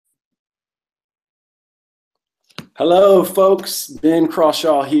Hello, folks. Ben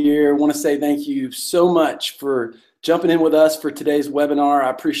Crawshaw here. I want to say thank you so much for jumping in with us for today's webinar. I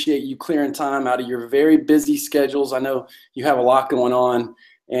appreciate you clearing time out of your very busy schedules. I know you have a lot going on,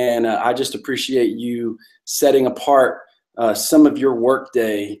 and I just appreciate you setting apart some of your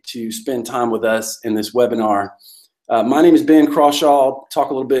workday to spend time with us in this webinar. My name is Ben Crawshaw. I'll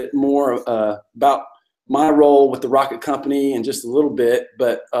talk a little bit more about my role with the Rocket Company in just a little bit,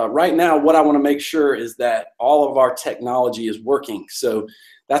 but right now what I want to make sure is that all of our technology is working. So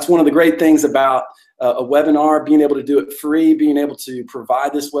that's one of the great things about a webinar, being able to do it free, being able to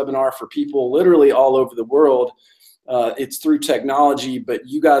provide this webinar for people literally all over the world. It's through technology, but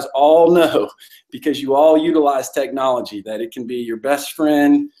you guys all know, because you all utilize technology, that it can be your best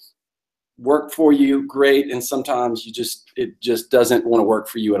friend, work for you, great, and sometimes it just doesn't want to work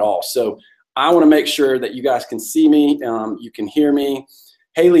for you at all. So I want to make sure that you guys can see me, you can hear me.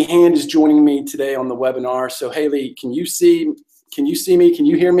 Haley Hand is joining me today on the webinar. So Haley, can you see me? Can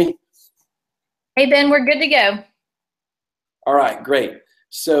you hear me? Hey Ben, we're good to go. All right, great.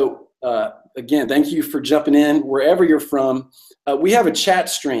 So again, thank you for jumping in wherever you're from. We have a chat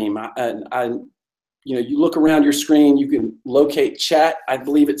stream. You look around your screen, you can locate chat. I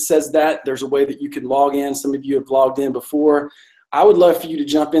believe it says that. There's a way that you can log in. Some of you have logged in before. I would love for you to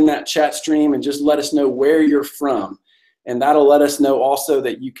jump in that chat stream and just let us know where you're from. And that'll let us know also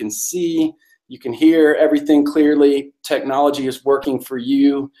that you can see, you can hear everything clearly. Technology is working for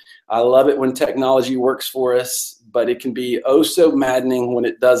you. I love it when technology works for us, but it can be oh so maddening when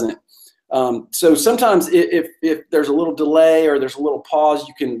it doesn't. So sometimes if there's a little delay or there's a little pause,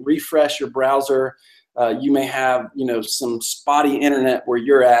 you can refresh your browser. You may have some spotty internet where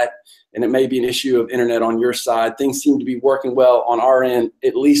you're at, and it may be an issue of internet on your side. Things seem to be working well on our end,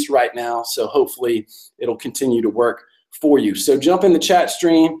 at least right now, so hopefully it'll continue to work for you. So jump in the chat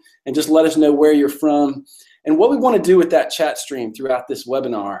stream and just let us know where you're from. And what we want to do with that chat stream throughout this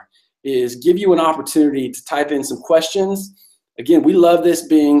webinar is give you an opportunity to type in some questions. Again, we love this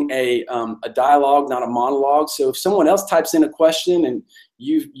being a dialogue, not a monologue. So if someone else types in a question and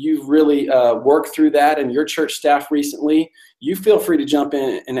you've really worked through that and your church staff recently, you feel free to jump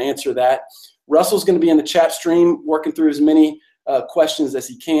in and answer that. Russell's going to be in the chat stream working through as many questions as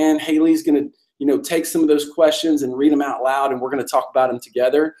he can. Haley's going to take some of those questions and read them out loud, and we're going to talk about them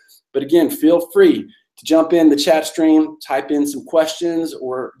together. But again, feel free to jump in the chat stream, type in some questions,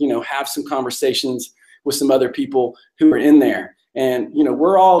 or have some conversations with some other people who are in there. And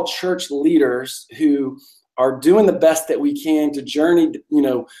we're all church leaders who are doing the best that we can to journey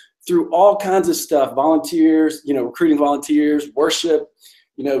through all kinds of stuff, volunteers, recruiting volunteers, worship,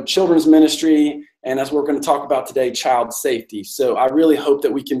 children's ministry, and as we're going to talk about today, child safety. So I really hope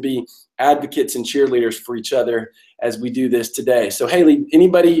that we can be advocates and cheerleaders for each other as we do this today. So Haley,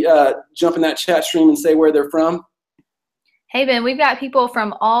 anybody jump in that chat stream and say where they're from? Hey Ben, we've got people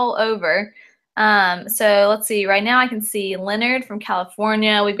from all over. So let's see, right now I can see Leonard from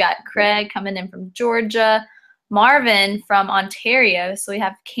California. We've got Craig coming in from Georgia, Marvin from Ontario. So we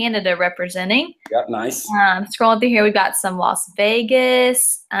have Canada representing. Yep, nice. Scrolling through here, we've got some Las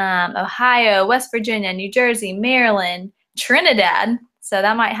Vegas, Ohio, West Virginia, New Jersey, Maryland, Trinidad. So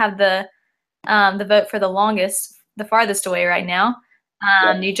that might have the vote for the farthest away right now.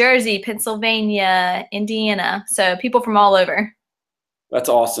 Yep. New Jersey, Pennsylvania, Indiana. So people from all over. That's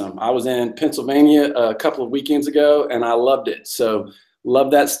awesome. I was in Pennsylvania a couple of weekends ago, and I loved it. So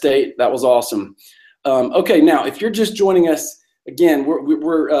love that state. That was awesome. Okay, now if you're just joining us, again,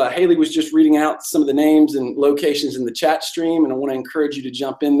 Haley was just reading out some of the names and locations in the chat stream, and I want to encourage you to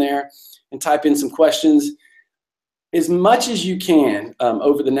jump in there and type in some questions. As much as you can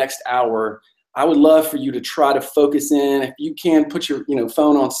over the next hour, I would love for you to try to focus in. If you can, put your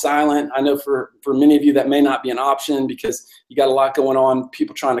phone on silent. I know for many of you that may not be an option because you got a lot going on,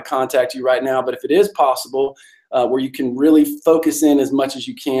 people trying to contact you right now. But if it is possible, where you can really focus in as much as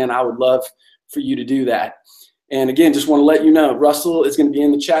you can, I would love for you to do that. And again, just want to let you know, Russell is going to be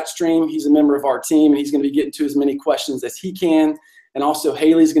in the chat stream. He's a member of our team, and he's going to be getting to as many questions as he can. And also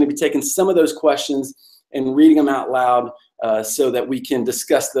Haley's going to be taking some of those questions and reading them out loud so that we can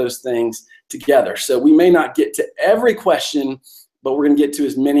discuss those things together. So we may not get to every question, but we're going to get to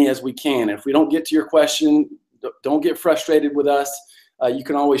as many as we can. And if we don't get to your question, don't get frustrated with us. You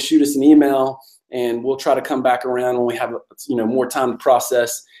can always shoot us an email, and we'll try to come back around when we have more time to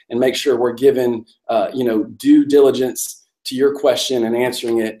process and make sure we're giving due diligence to your question and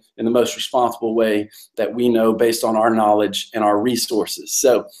answering it in the most responsible way that we know based on our knowledge and our resources.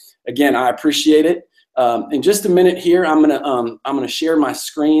 So again, I appreciate it. In just a minute here, I'm gonna share my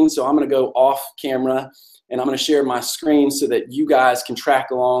screen. So I'm gonna go off camera, and I'm gonna share my screen so that you guys can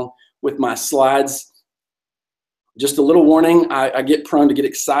track along with my slides. just a little warning, I get prone to get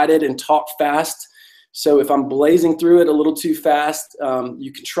excited and talk fast. So if I'm blazing through it a little too fast,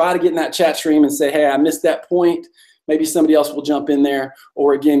 you can try to get in that chat stream and say, hey, I missed that point. Maybe somebody else will jump in there.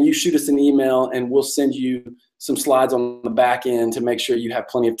 Or again, you shoot us an email and we'll send you some slides on the back end to make sure you have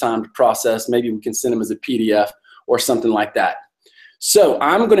plenty of time to process. Maybe we can send them as a PDF or something like that. So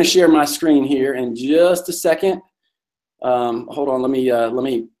I'm going to share my screen here in just a second. Hold on, let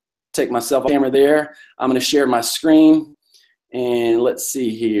me take my cell phone camera there. I'm going to share my screen. And let's see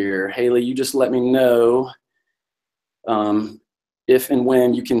here. Haley, you just let me know if and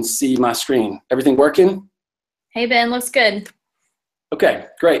when you can see my screen. Everything working? Hey, Ben, looks good. Okay,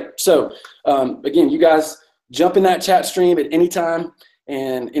 great. So again, you guys jump in that chat stream at any time,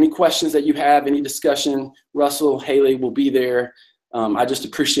 and any questions that you have, any discussion, Russell, Haley will be there. I just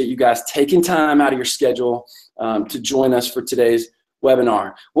appreciate you guys taking time out of your schedule to join us for today's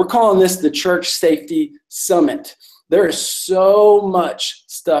webinar. We're calling this the Church Safety Summit. There is so much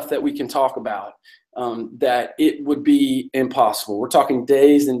stuff that we can talk about that it would be impossible. We're talking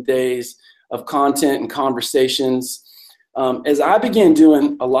days and days of content and conversations. As I began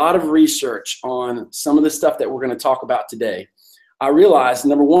doing a lot of research on some of the stuff that we're going to talk about today, I realized,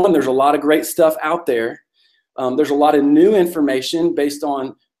 number one, there's a lot of great stuff out there. There's a lot of new information based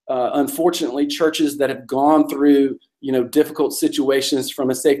on, unfortunately, churches that have gone through, difficult situations from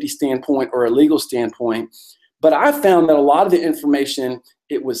a safety standpoint or a legal standpoint. But I found that a lot of the information,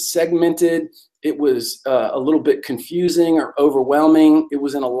 it was segmented, it was a little bit confusing or overwhelming. It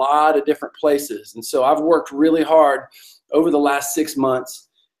was in a lot of different places. And so I've worked really hard over the last 6 months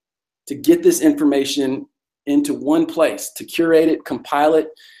to get this information into one place, to curate it, compile it,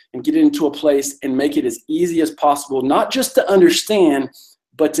 and get it into a place and make it as easy as possible, not just to understand,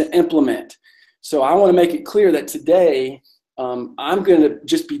 but to implement. So I want to make it clear that today, I'm going to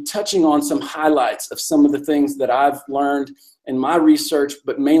just be touching on some highlights of some of the things that I've learned in my research,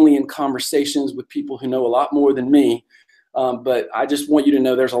 but mainly in conversations with people who know a lot more than me. But I just want you to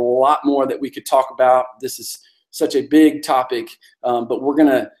know there's a lot more that we could talk about. This is such a big topic, but we're going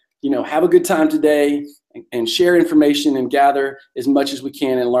to, have a good time today and share information and gather as much as we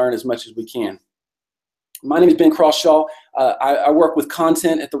can and learn as much as we can. My name is Ben Crawshaw. I work with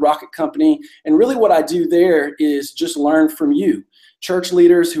content at the Rocket Company, and really what I do there is just learn from you, church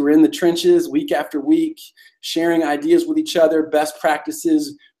leaders who are in the trenches week after week, sharing ideas with each other, best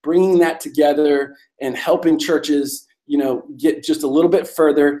practices, bringing that together and helping churches, get just a little bit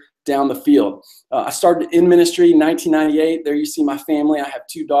further down the field. I started in ministry in 1998. There you see my family. I have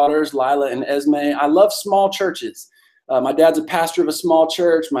 2 daughters, Lila and Esme. I love small churches. My dad's a pastor of a small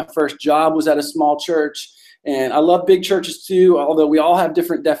church. My first job was at a small church. And I love big churches too, although we all have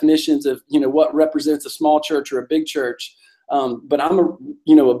different definitions of, what represents a small church or a big church. But I'm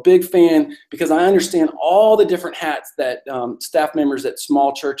a big fan because I understand all the different hats that staff members at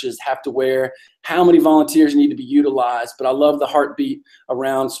small churches have to wear, how many volunteers need to be utilized. But I love the heartbeat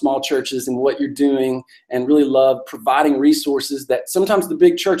around small churches and what you're doing, and really love providing resources that sometimes the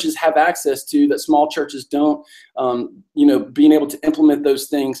big churches have access to that small churches don't, being able to implement those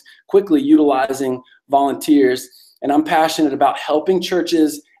things quickly, utilizing volunteers. And I'm passionate about helping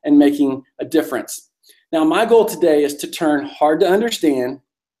churches and making a difference. Now, my goal today is to turn hard to understand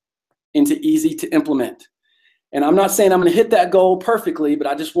into easy to implement. And I'm not saying I'm going to hit that goal perfectly, but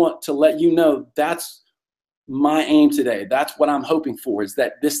I just want to let you know that's my aim today. That's what I'm hoping for, is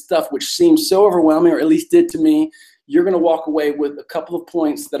that this stuff, which seems so overwhelming, or at least did to me, you're going to walk away with a couple of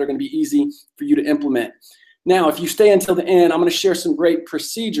points that are going to be easy for you to implement. Now, if you stay until the end, I'm going to share some great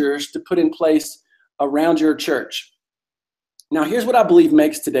procedures to put in place around your church. Now, here's what I believe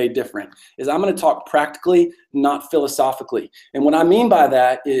makes today different, is I'm going to talk practically, not philosophically. And what I mean by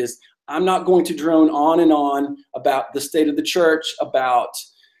that is I'm not going to drone on and on about the state of the church, about,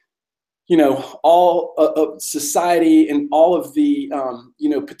 all of society and all of the,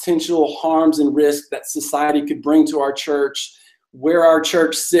 potential harms and risks that society could bring to our church, where our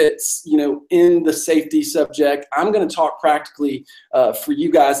church sits, in the safety subject. I'm going to talk practically for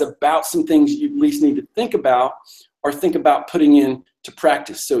you guys about some things you at least need to think about or think about putting into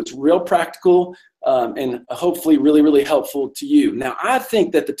practice. So it's real practical and hopefully really, really helpful to you. Now, I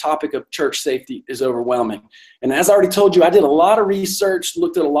think that the topic of church safety is overwhelming. And as I already told you, I did a lot of research,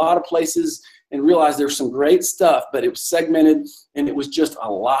 looked at a lot of places, and realized there's some great stuff, but it was segmented and it was just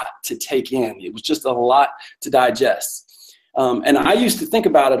a lot to take in. It was just a lot to digest. And I used to think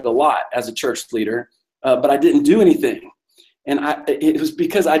about it a lot as a church leader, but I didn't do anything. And it was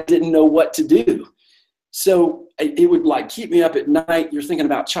because I didn't know what to do. So it would keep me up at night. You're thinking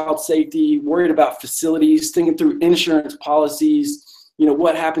about child safety, worried about facilities, thinking through insurance policies,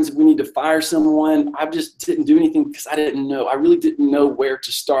 what happens if we need to fire someone? I just didn't do anything because I didn't know. I really didn't know where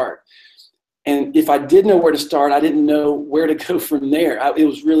to start. And if I did know where to start, I didn't know where to go from there. It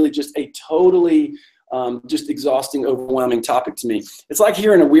was really just a totally just exhausting, overwhelming topic to me. It's like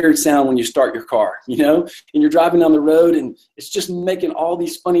hearing a weird sound when you start your car, and you're driving down the road and it's just making all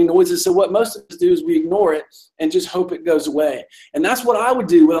these funny noises. So what most of us do is we ignore it and just hope it goes away. And that's what I would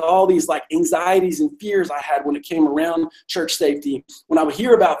do with all these like anxieties and fears I had when it came around church safety. When I would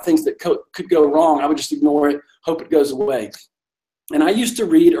hear about things that could go wrong, I would just ignore it, hope it goes away. And I used to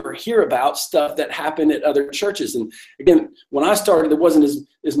read or hear about stuff that happened at other churches. And again, when I started, there wasn't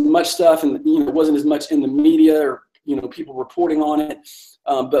as much stuff, and it wasn't as much in the media or people reporting on it.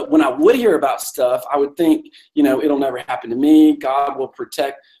 But when I would hear about stuff, I would think, it'll never happen to me. God will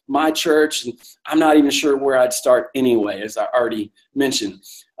protect my church, and I'm not even sure where I'd start anyway, as I already mentioned.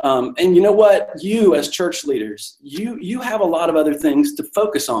 And you know what? You as church leaders, you have a lot of other things to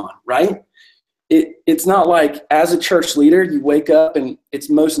focus on, right? It's not like as a church leader, you wake up and it's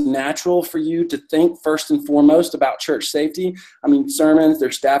most natural for you to think first and foremost about church safety. I mean, sermons,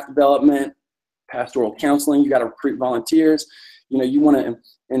 their staff development, pastoral counseling, you got to recruit volunteers. You want to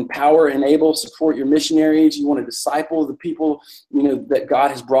empower, enable, support your missionaries. You want to disciple the people, that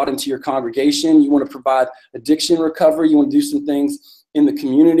God has brought into your congregation. You want to provide addiction recovery. You want to do some things in the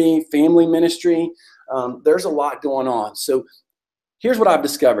community, family ministry. There's a lot going on. So here's what I've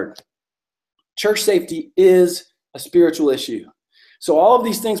discovered. Church safety is a spiritual issue. So all of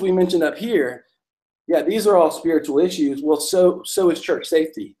these things we mentioned up here, yeah, these are all spiritual issues. Well, so is church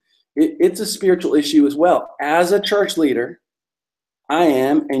safety. It's a spiritual issue as well. As a church leader, I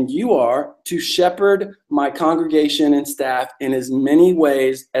am, and you are, to shepherd my congregation and staff in as many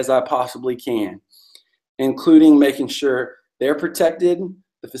ways as I possibly can, including making sure they're protected,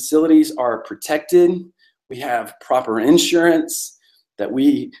 the facilities are protected, we have proper insurance, that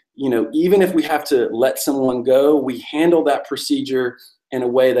we, even if we have to let someone go, we handle that procedure in a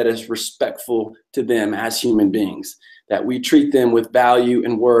way that is respectful to them as human beings, that we treat them with value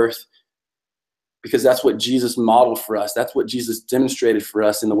and worth, because that's what Jesus modeled for us. That's what Jesus demonstrated for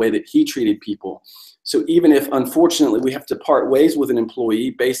us in the way that he treated people. So even if, unfortunately, we have to part ways with an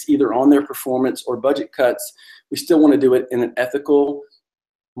employee based either on their performance or budget cuts, we still want to do it in an ethical,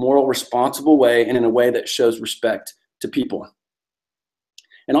 moral, responsible way, and in a way that shows respect to people.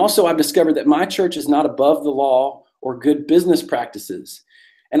 And also, I've discovered that my church is not above the law or good business practices.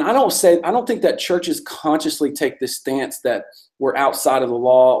 And I don't think that churches consciously take this stance that we're outside of the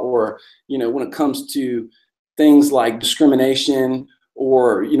law, or, when it comes to things like discrimination,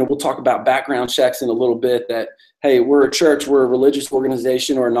 or, we'll talk about background checks in a little bit, that, hey, we're a church, we're a religious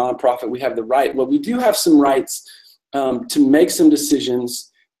organization or a nonprofit, we have the right. Well, we do have some rights to make some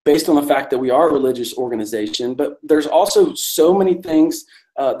decisions based on the fact that we are a religious organization, but there's also so many things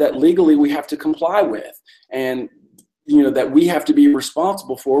that legally we have to comply with, and that we have to be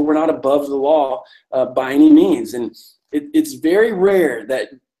responsible for. We're not above the law by any means, and it's very rare that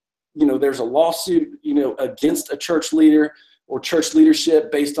there's a lawsuit against a church leader or church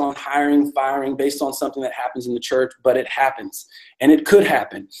leadership based on hiring, firing, based on something that happens in the church, but it happens, and it could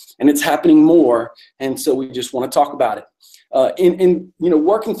happen, and it's happening more, and so we just want to talk about it. In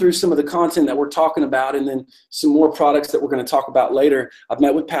working through some of the content that we're talking about, and then some more products that we're going to talk about later, I've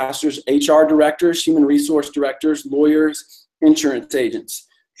met with pastors, HR directors, human resource directors, lawyers, insurance agents,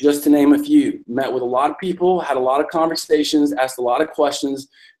 just to name a few. Met with a lot of people, had a lot of conversations, asked a lot of questions,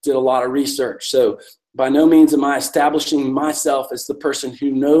 did a lot of research. So by no means am I establishing myself as the person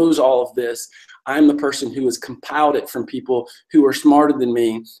who knows all of this. I'm the person who has compiled it from people who are smarter than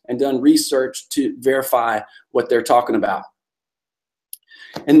me and done research to verify what they're talking about.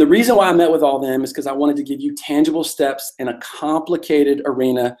 And the reason why I met with all of them is because I wanted to give you tangible steps in a complicated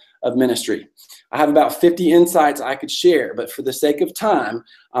arena of ministry. I have about 50 insights I could share, but for the sake of time,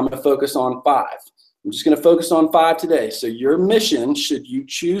 I'm going to focus on 5. I'm just going to focus on 5 today. So your mission, should you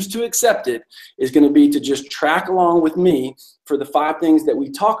choose to accept it, is going to be to just track along with me for the 5 things that we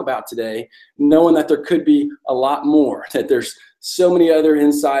talk about today, knowing that there could be a lot more, that there's so many other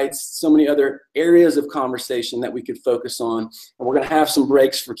insights, so many other areas of conversation that we could focus on. And we're going to have some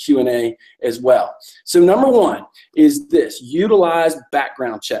breaks for Q&A as well. So number 1 is this: utilize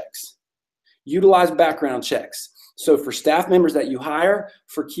background checks. Utilize background checks. So for staff members that you hire,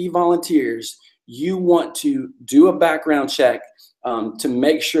 for key volunteers, you want to do a background check to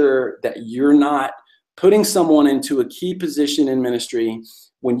make sure that you're not putting someone into a key position in ministry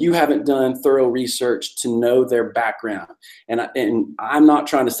when you haven't done thorough research to know their background. And I'm not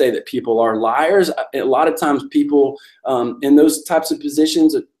trying to say that people are liars. A lot of times people in those types of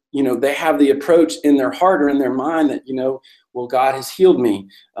positions, they have the approach in their heart or in their mind that, well, God has healed me,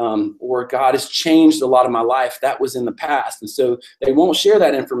 or God has changed a lot of my life. That was in the past. And so they won't share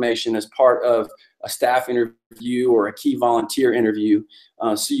that information as part of a staff interview or a key volunteer interview.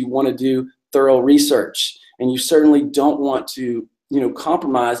 So you want to do thorough research, and you certainly don't want to,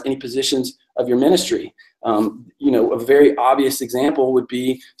 compromise any positions of your ministry. A very obvious example would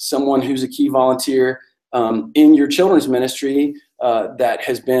be someone who's a key volunteer in your children's ministry that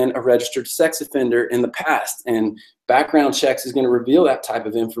has been a registered sex offender in the past, and background checks is going to reveal that type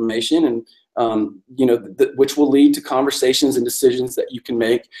of information, and which will lead to conversations and decisions that you can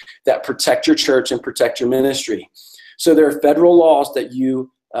make that protect your church and protect your ministry. So there are federal laws that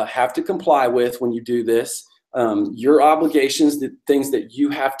you have to comply with when you do this. Your obligations, the things that you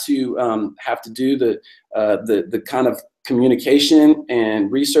have to do, the kind of communication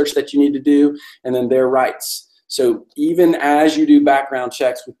and research that you need to do, and then their rights. So even as you do background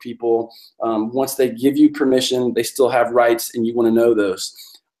checks with people, once they give you permission, they still have rights, and you want to know those.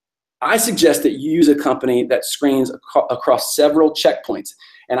 I suggest that you use a company that screens across several checkpoints.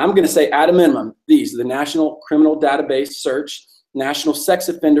 And I'm going to say at a minimum, these: the National Criminal Database Search, National Sex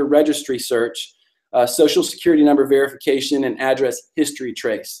Offender Registry Search, Social Security number verification, and address history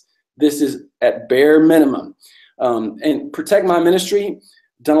trace. This is at bare minimum. And Protect My Ministry,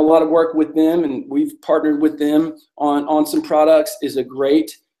 done a lot of work with them, and we've partnered with them on some products, is a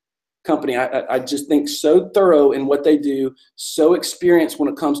great company. I just think so thorough in what they do, so experienced when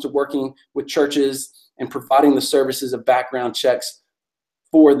it comes to working with churches and providing the services of background checks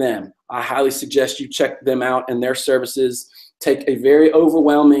for them. I highly suggest you check them out, and their services take a very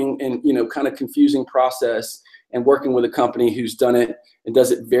overwhelming and kind of confusing process, and working with a company who's done it and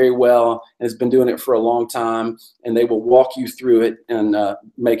does it very well and has been doing it for a long time, and they will walk you through it and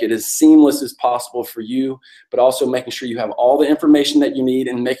make it as seamless as possible for you, but also making sure you have all the information that you need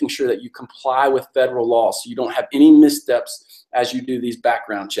and making sure that you comply with federal law so you don't have any missteps as you do these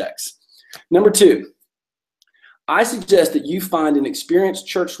background checks. Number 2, I suggest that you find an experienced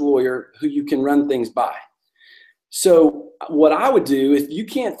church lawyer who you can run things by. So what I would do, if you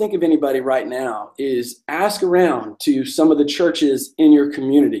can't think of anybody right now, is ask around to some of the churches in your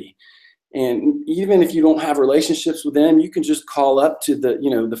community. And even if you don't have relationships with them, you can just call up to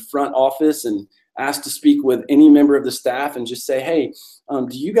the front office and ask to speak with any member of the staff and just say, hey,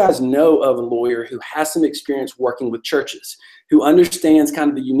 do you guys know of a lawyer who has some experience working with churches, who understands kind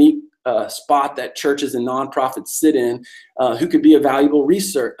of the unique spot that churches and nonprofits sit in, who could be a valuable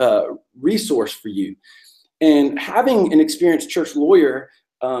resource for you? And having an experienced church lawyer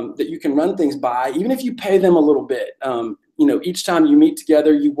that you can run things by, even if you pay them a little bit, each time you meet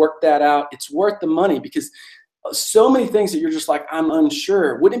together, you work that out, it's worth the money, because so many things that you're just like, I'm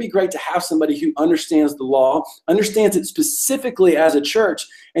unsure. Wouldn't it be great to have somebody who understands the law, understands it specifically as a church,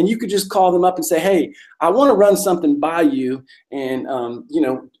 and you could just call them up and say, hey, I want to run something by you, and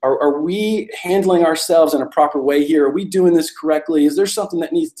are we handling ourselves in a proper way here? Are we doing this correctly? Is there something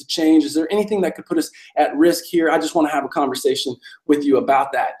that needs to change? Is there anything that could put us at risk here? I just want to have a conversation with you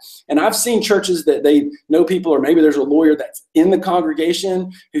about that. And I've seen churches that they know people, or maybe there's a lawyer that's in the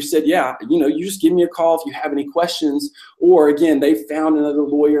congregation who said, yeah, you just give me a call if you have any questions. Or again, they found another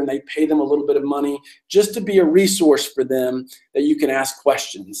lawyer and they pay them a little bit of money just to be a resource for them that you can ask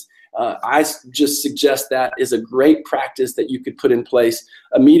questions. I just suggest that is a great practice that you could put in place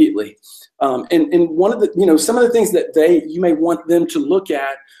immediately. And one of the, some of the things that you may want them to look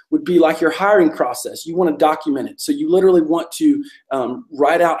at would be like your hiring process. You want to document it. So you literally want to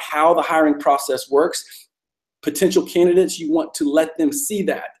write out how the hiring process works. Potential candidates, you want to let them see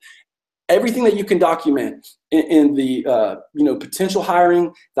that. Everything that you can document in the potential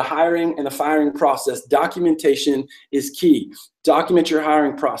hiring, the hiring, and the firing process, documentation is key. Document your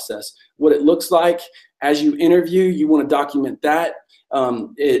hiring process. What it looks like as you interview, you want to document that.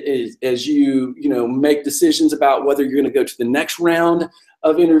 As you make decisions about whether you're going to go to the next round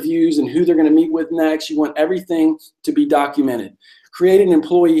of interviews and who they're going to meet with next, you want everything to be documented. Create an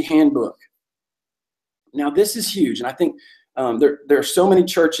employee handbook. Now, this is huge, and I think there are so many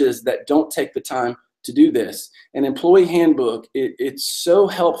churches that don't take the time to do this. An employee handbook, it's so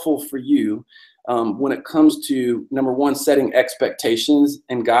helpful for you when it comes to, number one, setting expectations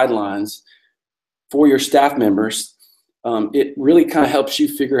and guidelines for your staff members. It really kind of helps you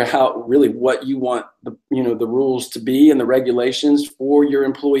figure out really what you want the rules to be and the regulations for your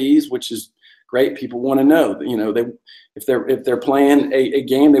employees, which is great. People want to know, if they're playing a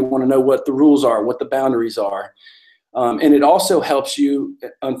game, they want to know what the rules are, what the boundaries are. And it also helps you,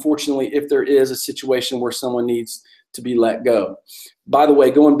 unfortunately, if there is a situation where someone needs to be let go. By the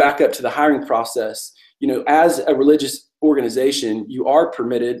way, going back up to the hiring process, as a religious organization, you are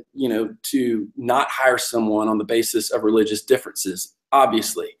permitted, to not hire someone on the basis of religious differences,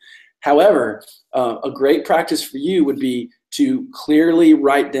 obviously. However, a great practice for you would be to clearly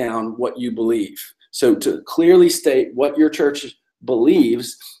write down what you believe. So to clearly state what your church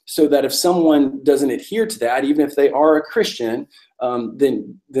believes, so that if someone doesn't adhere to that, even if they are a Christian,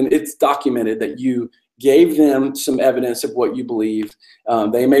 then it's documented that you gave them some evidence of what you believe.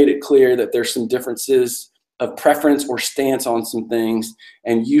 They made it clear that there's some differences of preference or stance on some things,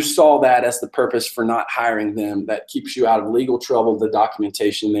 and you saw that as the purpose for not hiring them. That keeps you out of legal trouble, the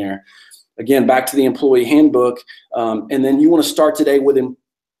documentation there. Again, back to the employee handbook, and then you want to start today with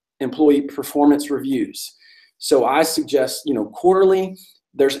employee performance reviews. So I suggest, quarterly,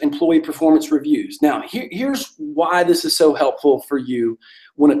 there's employee performance reviews. Now, here's why this is so helpful for you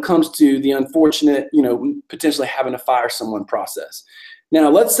when it comes to the unfortunate, potentially having to fire someone process. Now,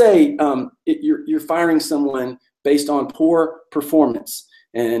 let's say you're firing someone based on poor performance,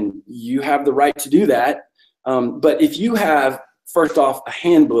 and you have the right to do that. But if you have, first off, a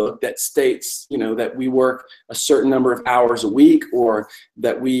handbook that states, that we work a certain number of hours a week, or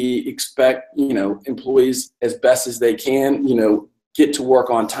that we expect, employees as best as they can, get to work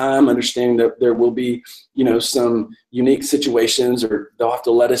on time, understanding that there will be, some unique situations, or they'll have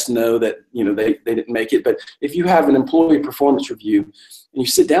to let us know that, they didn't make it. But if you have an employee performance review and you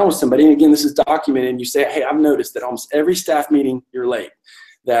sit down with somebody, and again, this is documented, and you say, hey, I've noticed that almost every staff meeting you're late,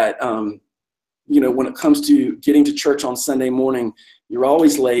 that, when it comes to getting to church on Sunday morning, you're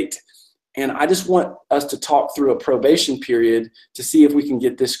always late. And I just want us to talk through a probation period to see if we can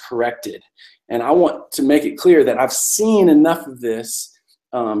get this corrected. And I want to make it clear that I've seen enough of this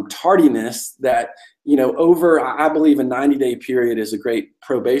tardiness that, over, I believe a 90-day period is a great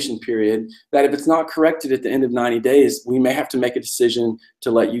probation period, that if it's not corrected at the end of 90 days, we may have to make a decision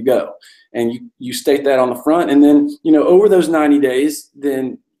to let you go. And you state that on the front. And then, over those 90 days,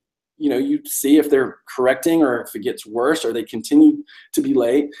 then, you see if they're correcting, or if it gets worse, or they continue to be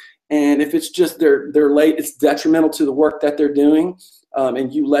late. And if it's just they're late, it's detrimental to the work that they're doing,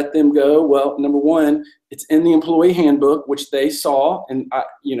 and you let them go, well, number one, it's in the employee handbook, which they saw, and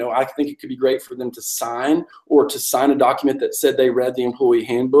I think it could be great for them to sign, or to sign a document that said they read the employee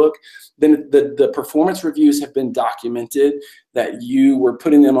handbook. Then the performance reviews have been documented, that you were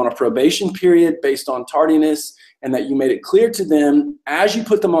putting them on a probation period based on tardiness, and that you made it clear to them as you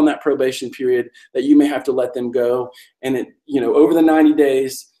put them on that probation period that you may have to let them go. And over the 90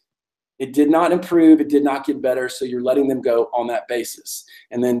 days, it did not improve, it did not get better, so you're letting them go on that basis.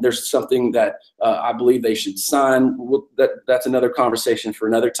 And then there's something that I believe they should sign. That's another conversation for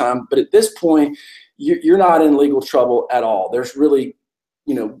another time. But at this point, you're not in legal trouble at all. There's really,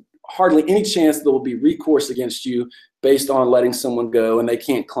 hardly any chance there will be recourse against you based on letting someone go, and they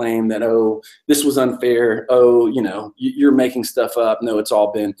can't claim that, oh, this was unfair, oh, you're making stuff up. No, it's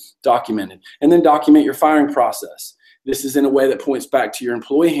all been documented. And then document your firing process. This is in a way that points back to your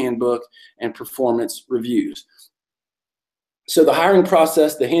employee handbook and performance reviews. So the hiring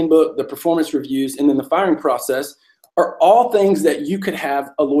process, the handbook, the performance reviews, and then the firing process are all things that you could have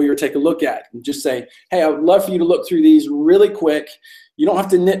a lawyer take a look at and just say, hey, I would love for you to look through these really quick. You don't have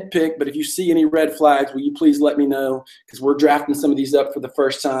to nitpick, but if you see any red flags, will you please let me know? Because we're drafting some of these up for the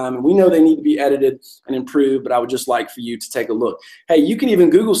first time, and we know they need to be edited and improved, but I would just like for you to take a look. Hey, you can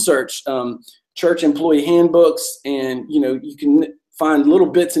even Google search church employee handbooks, and you can find little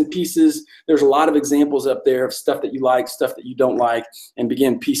bits and pieces. There's a lot of examples up there of stuff that you like, stuff that you don't like, and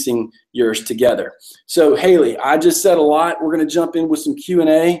begin piecing yours together. So Haley, I just said a lot. We're going to jump in with some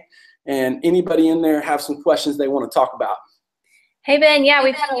Q&A, and anybody in there have some questions they want to talk about? Hey, Ben. Yeah,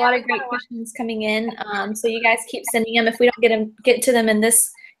 we've had a lot of great questions coming in. So you guys keep sending them. If we don't get to them in this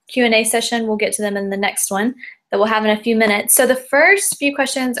Q&A session, we'll get to them in the next one that we'll have in a few minutes. So the first few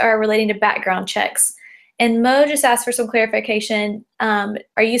questions are relating to background checks. And Mo just asked for some clarification.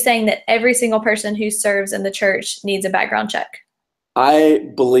 Are you saying that every single person who serves in the church needs a background check?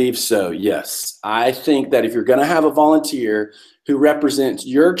 I believe so, yes. I think that if you're going to have a volunteer who represents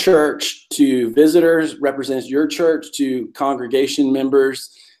your church to visitors, represents your church to congregation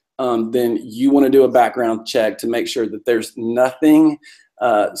members, then you want to do a background check to make sure that there's nothing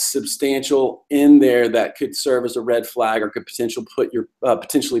substantial in there that could serve as a red flag or could potentially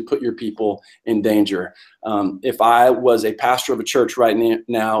put your people in danger. If I was a pastor of a church right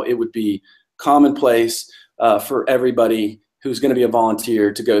now, it would be commonplace for everybody who's going to be a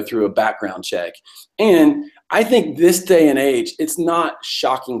volunteer to go through a background check. And I think this day and age, it's not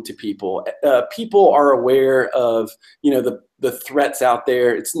shocking to people. People are aware of, the threats out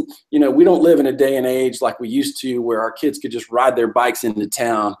there. It's, we don't live in a day and age like we used to where our kids could just ride their bikes into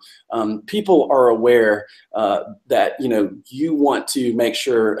town. People are aware that, you want to make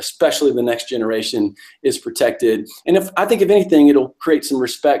sure, especially the next generation, is protected. And I think if anything, it'll create some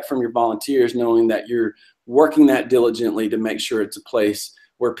respect from your volunteers, knowing that you're working that diligently to make sure it's a place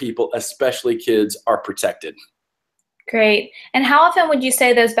where people, especially kids, are protected. Great. And how often would you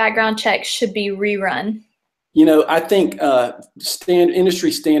say those background checks should be rerun? I think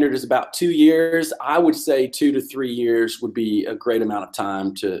industry standard is about 2 years. I would say 2 to 3 years would be a great amount of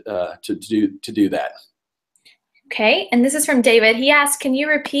time to do that. Okay, and this is from David. He asked, can you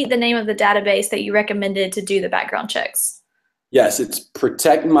repeat the name of the database that you recommended to do the background checks? Yes, it's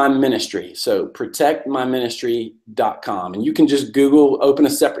Protect My Ministry. So protectmyministry.com. And you can just open a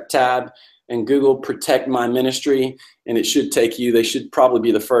separate tab and Google Protect My Ministry, and it should take you. They should probably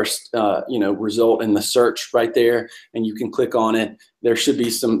be the first, result in the search right there, and you can click on it. There should be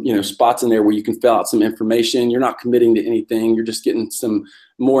some, spots in there where you can fill out some information. You're not committing to anything. You're just getting some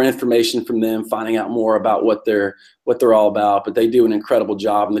more information from them, finding out more about what they're all about. But they do an incredible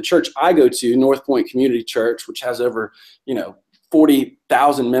job. And the church I go to, North Point Community Church, which has over,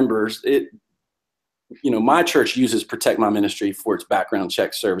 40,000 members, my church uses Protect My Ministry for its background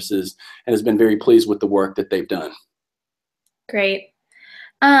check services and has been very pleased with the work that they've done. Great.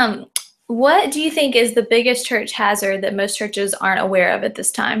 What do you think is the biggest church hazard that most churches aren't aware of at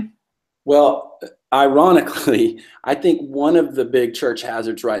this time? Well, ironically, I think one of the big church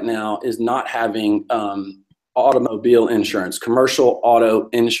hazards right now is not having automobile insurance, commercial auto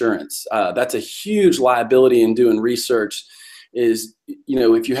insurance. That's a huge liability in doing research. Is,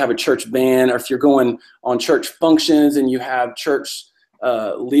 if you have a church van, or if you're going on church functions and you have church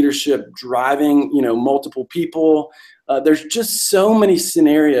leadership driving, multiple people, there's just so many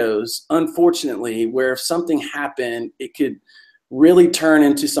scenarios, unfortunately, where if something happened, it could really turn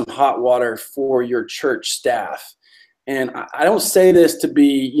into some hot water for your church staff. And I don't say this to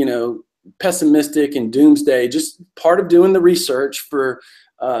be, pessimistic and doomsday, just part of doing the research for,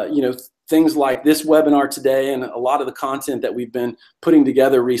 things like this webinar today and a lot of the content that we've been putting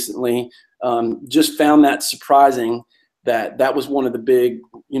together recently, just found that surprising that was one of the big,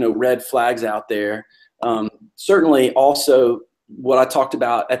 red flags out there. Certainly also what I talked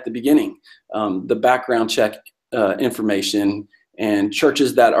about at the beginning, the background check information, and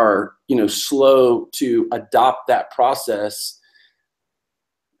churches that are, slow to adopt that process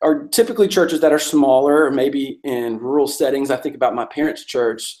are typically churches that are smaller, or maybe in rural settings. I think about my parents'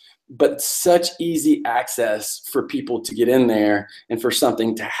 church, but such easy access for people to get in there and for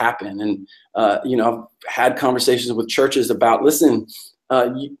something to happen. And, I've had conversations with churches about, listen,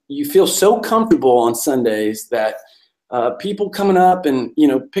 you feel so comfortable on Sundays that people coming up and,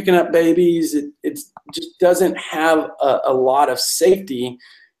 picking up babies, it just doesn't have a lot of safety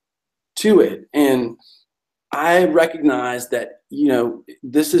to it. And I recognize that,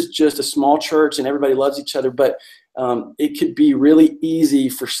 this is just a small church and everybody loves each other, but it could be really easy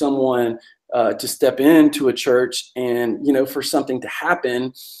for someone to step into a church and, for something to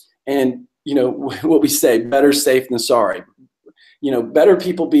happen. And, what we say, better safe than sorry. Better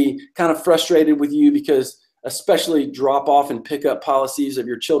people be kind of frustrated with you because especially drop off and pick up policies of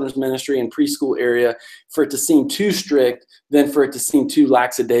your children's ministry and preschool area for it to seem too strict than for it to seem too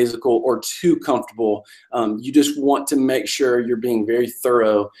lackadaisical or too comfortable. You just want to make sure you're being very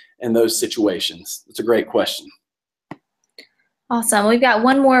thorough in those situations. It's a great question. Awesome. We've got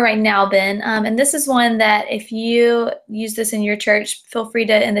one more right now, Ben. And this is one that if you use this in your church, feel free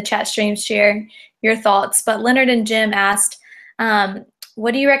to, in the chat stream, share your thoughts. But Leonard and Jim asked,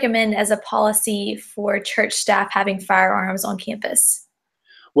 what do you recommend as a policy for church staff having firearms on campus?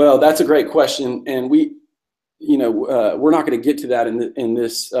 Well, that's a great question. And we're not going to get to that in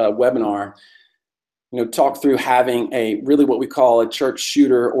this webinar. Talk through having really what we call a church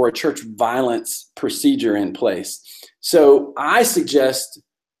shooter or a church violence procedure in place. So I suggest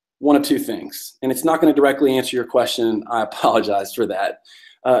one of two things, and it's not going to directly answer your question. I apologize for that.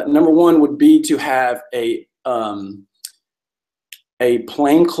 Number one would be to have a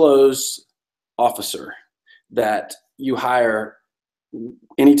plainclothes officer that you hire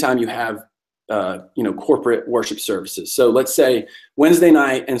anytime you have corporate worship services. So let's say Wednesday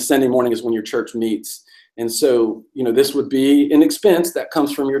night and Sunday morning is when your church meets. And so, this would be an expense that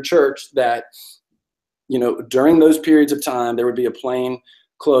comes from your church that, during those periods of time, there would be a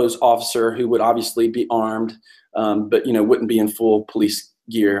plainclothes officer who would obviously be armed, but, wouldn't be in full police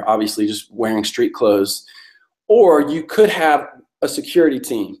gear, obviously just wearing street clothes. Or you could have a security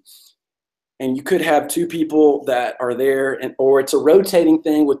team. And you could have two people that are there, or it's a rotating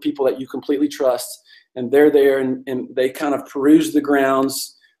thing with people that you completely trust. and they're there and they kind of peruse the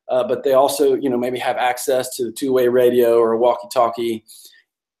grounds, but they also, maybe have access to the two-way radio or a walkie-talkie.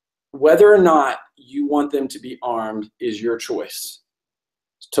 Whether or not you want them to be armed is your choice.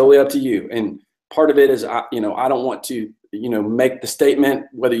 It's totally up to you. And part of it is, I don't want to, make the statement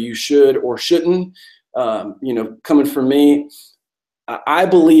whether you should or shouldn't. Coming from me, I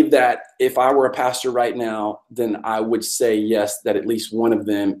believe that if I were a pastor right now, then I would say yes, that at least one of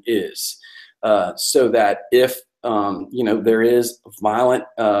them is, so that if there is a violent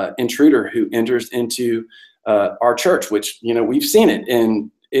intruder who enters into our church, which we've seen it, and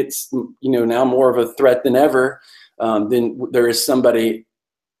it's now more of a threat than ever, then there is somebody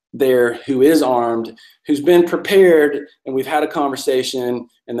there who is armed, who's been prepared, and we've had a conversation,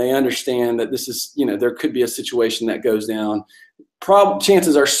 and they understand that this is, there could be a situation that goes down.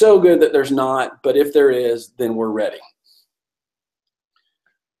 Chances are so good that there's not, but if there is, then we're ready.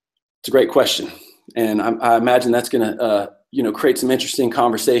 It's a great question, and I imagine that's going to create some interesting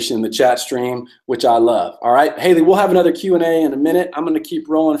conversation in the chat stream, which I love. All right, Haley, we'll have another Q&A in a minute. I'm going to keep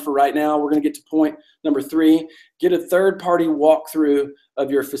rolling for right now. We're going to get to point number 3. Get a third-party walkthrough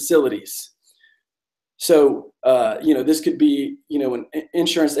of your facilities. So, this could be, an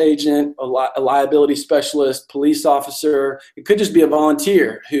insurance agent, a liability specialist, police officer. It could just be a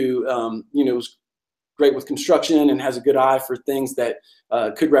volunteer who, is great with construction and has a good eye for things that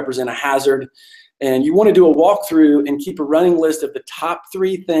could represent a hazard. And you want to do a walkthrough and keep a running list of the top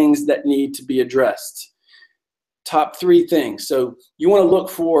 3 things that need to be addressed. Top 3 things. So you want to look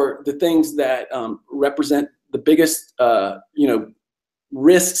for the things that represent the biggest,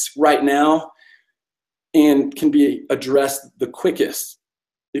 risks right now and can be addressed the quickest.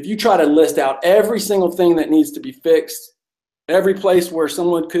 If you try to list out every single thing that needs to be fixed, every place where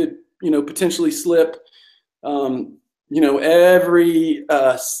someone could, potentially slip,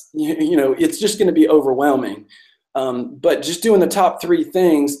 it's just going to be overwhelming. But just doing the top 3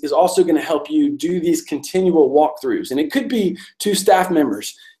 things is also going to help you do these continual walkthroughs. And it could be 2 staff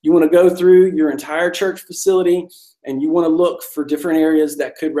members. You want to go through your entire church facility and you want to look for different areas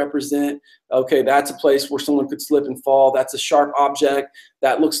that could represent, okay, that's a place where someone could slip and fall. That's a sharp object.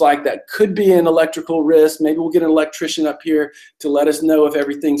 That looks like that could be an electrical risk. Maybe we'll get an electrician up here to let us know if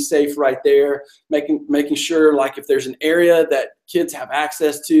everything's safe right there, making sure, like, if there's an area that kids have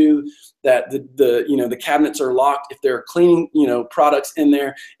access to, that the cabinets are locked, if there are cleaning, products in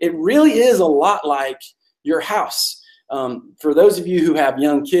there. It really is a lot like your house. For those of you who have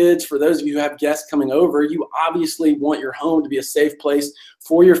young kids, for those of you who have guests coming over, you obviously want your home to be a safe place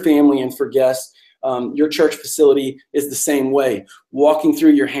for your family and for guests. Your church facility is the same way. Walking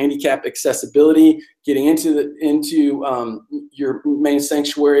through your handicap accessibility, getting into your main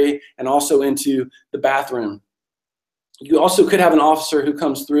sanctuary, and also into the bathroom. You also could have an officer who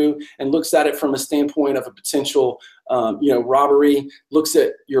comes through and looks at it from a standpoint of a potential, robbery, looks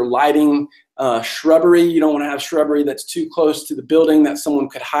at your lighting, shrubbery. You don't want to have shrubbery that's too close to the building that someone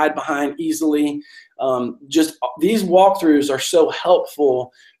could hide behind easily. Just these walkthroughs are so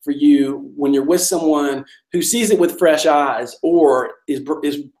helpful for you when you're with someone who sees it with fresh eyes or is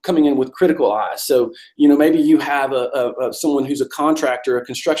coming in with critical eyes. So, maybe you have someone who's a contractor, a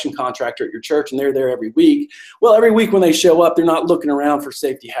construction contractor at your church, and they're there every week. Well, every week when they show up, they're not looking around for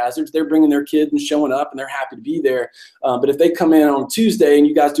safety hazards. They're bringing their kids and showing up, and they're happy to be there. But if they come in on Tuesday and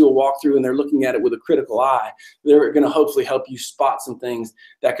you guys do a walkthrough and they're looking at it with a critical eye, they're going to hopefully help you spot some things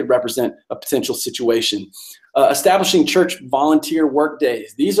that could represent a potential situation. Establishing church volunteer work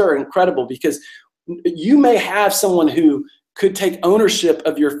days. These are incredible because you may have someone who could take ownership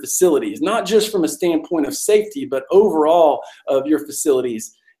of your facilities, not just from a standpoint of safety, but overall of your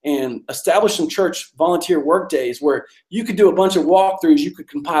facilities. And establish some church volunteer work days where you could do a bunch of walkthroughs, you could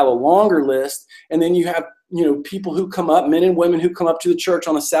compile a longer list, and then you have people who come up, men and women who come up to the church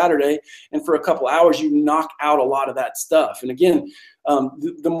on a Saturday, and for a couple hours you knock out a lot of that stuff. And again,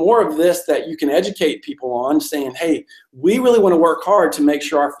 the more of this that you can educate people on, saying, hey, we really want to work hard to make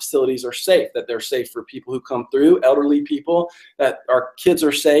sure our facilities are safe, that they're safe for people who come through, elderly people, that our kids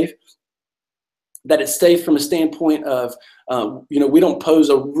are safe, that it's safe from a standpoint of, we don't pose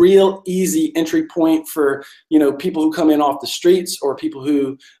a real easy entry point for, people who come in off the streets or people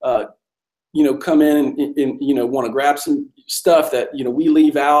who, come in and want to grab some stuff that, we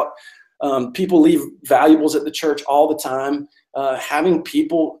leave out. People leave valuables at the church all the time. Having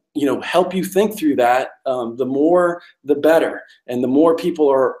people, help you think through that, the more, the better. And the more people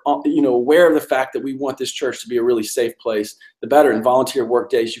are, aware of the fact that we want this church to be a really safe place, the better. And volunteer work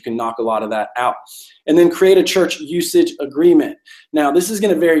days, you can knock a lot of that out. And then create a church usage agreement. Now, this is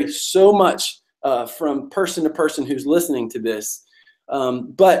going to vary so much from person to person who's listening to this.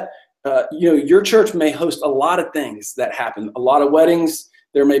 But your church may host a lot of things that happen, a lot of weddings.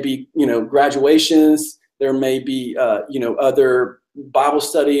 There may be, graduations. There may be, other Bible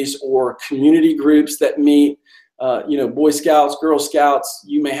studies or community groups that meet, Boy Scouts, Girl Scouts.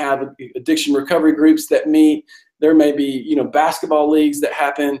 You may have addiction recovery groups that meet. There may be, basketball leagues that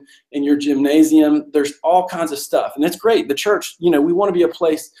happen in your gymnasium. There's all kinds of stuff. And that's great. The church, we want to be a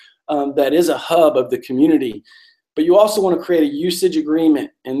place that is a hub of the community. But you also want to create a usage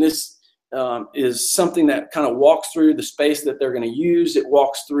agreement. And this is something that kind of walks through the space that they're going to use. It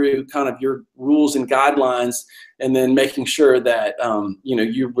walks through kind of your rules and guidelines, and then making sure that,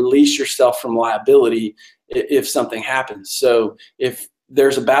 you release yourself from liability if something happens. So if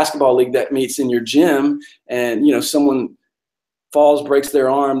there's a basketball league that meets in your gym and, someone falls, breaks their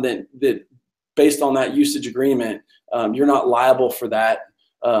arm, then that based on that usage agreement, you're not liable for that.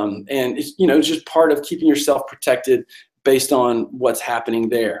 And it's, it's just part of keeping yourself protected based on what's happening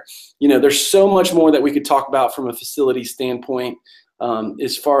there. There's so much more that we could talk about from a facility standpoint,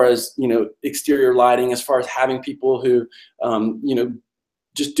 as far as, exterior lighting, as far as having people who,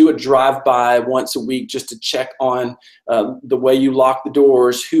 just do a drive-by once a week just to check on the way you lock the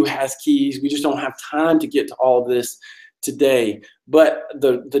doors, who has keys. We just don't have time to get to all of this today. But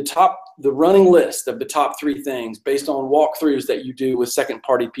the running list of the top 3 things based on walkthroughs that you do with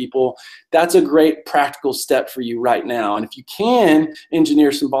second-party people, that's a great practical step for you right now. And if you can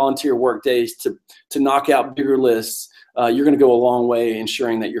engineer some volunteer work days to knock out bigger lists, you're going to go a long way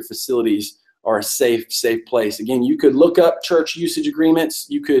ensuring that your facilities are a safe place. Again, you could look up church usage agreements.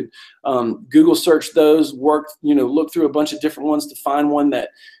 You could Google search those, look through a bunch of different ones to find one that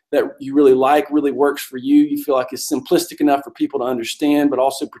you really like, really works for you. You feel like it's simplistic enough for people to understand, but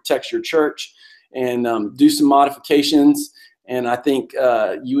also protects your church, and do some modifications. And I think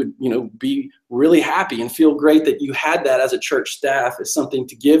you would, be really happy and feel great that you had that as a church staff as something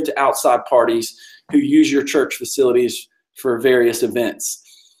to give to outside parties who use your church facilities for various events.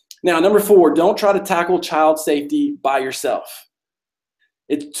 Now, number 4, don't try to tackle child safety by yourself.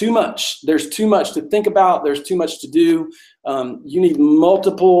 It's too much. There's too much to think about. There's too much to do. You need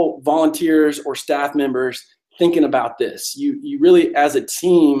multiple volunteers or staff members thinking about this. You really, as a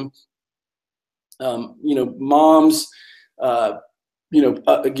team, moms,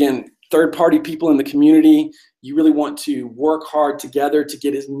 again, third-party people in the community, you really want to work hard together to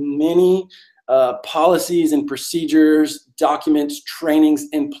get as many policies and procedures, documents, trainings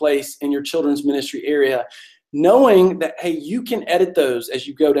in place in your children's ministry area, knowing that, hey, you can edit those as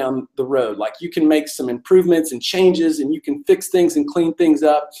you go down the road. Like, you can make some improvements and changes, and you can fix things and clean things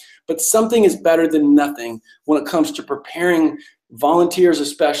up. But something is better than nothing when it comes to preparing volunteers,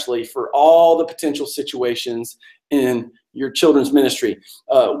 especially, for all the potential situations in your children's ministry.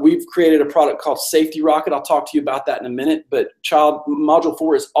 We've created a product called Safety Rocket. I'll talk to you about that in a minute, but Module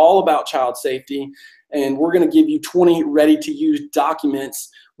 4 is all about child safety, and we're going to give you 20 ready-to-use documents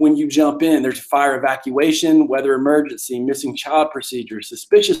when you jump in. There's fire evacuation, weather emergency, missing child procedure,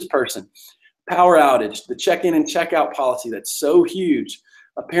 suspicious person, power outage, the check-in and check-out policy that's so huge,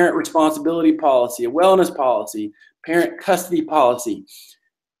 a parent responsibility policy, a wellness policy, parent custody policy.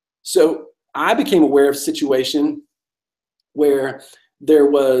 So I became aware of a situation where there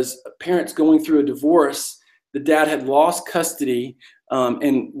was parents going through a divorce. The dad had lost custody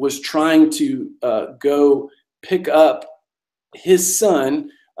and was trying to go pick up his son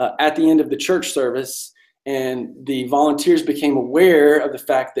at the end of the church service. And the volunteers became aware of the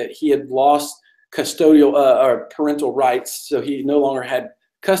fact that he had lost custodial or parental rights, so he no longer had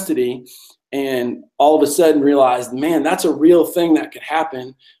custody. And all of a sudden realized, man, that's a real thing that could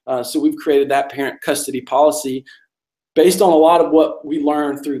happen. So we've created that parent custody policy based on a lot of what we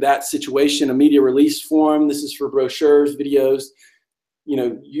learned through that situation, a media release form. This is for brochures, videos,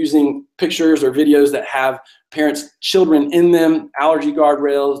 using pictures or videos that have parents' children in them, allergy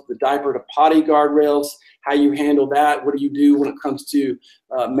guardrails, the diaper to potty guardrails, how you handle that. What do you do when it comes to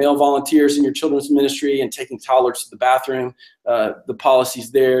male volunteers in your children's ministry and taking toddlers to the bathroom, the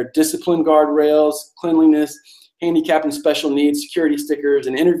policies there, discipline guardrails, cleanliness, handicap and special needs, security stickers,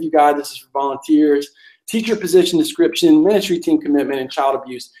 an interview guide. This is for volunteers, teacher position description, ministry team commitment, and child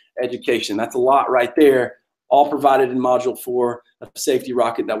abuse education. That's a lot right there, all provided in Module 4 of Safety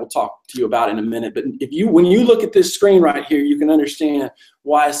Rocket that we'll talk to you about in a minute. But when you look at this screen right here, you can understand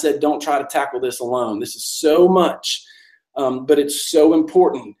why I said don't try to tackle this alone. This is so much, but it's so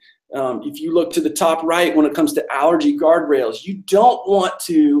important. If you look to the top right, when it comes to allergy guardrails, you don't want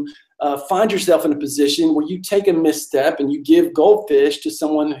to find yourself in a position where you take a misstep and you give goldfish to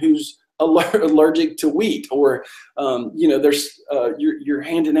someone who's allergic to wheat, or there's you're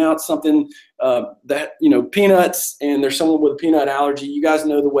handing out something that peanuts, and there's someone with a peanut allergy. You guys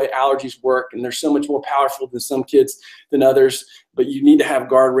know the way allergies work, and they're so much more powerful than some kids than others. But you need to have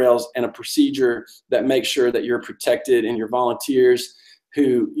guardrails and a procedure that makes sure that you're protected, and your volunteers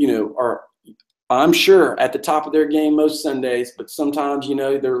who are, I'm sure, at the top of their game most Sundays, but sometimes,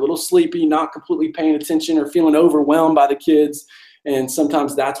 they're a little sleepy, not completely paying attention, or feeling overwhelmed by the kids. And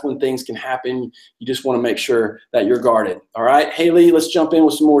sometimes that's when things can happen. You just want to make sure that you're guarded. All right, Haley, let's jump in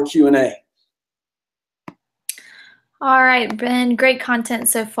with some more Q&A. All right, Ben, great content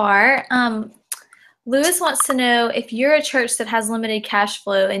so far. Lewis wants to know, if you're a church that has limited cash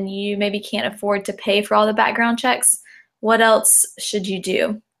flow and you maybe can't afford to pay for all the background checks, what else should you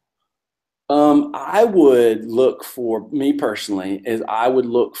do? I would look for, me personally, I would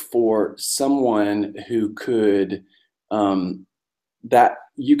look for someone who could, that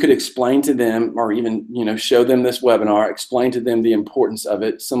you could explain to them, or even, show them this webinar, explain to them the importance of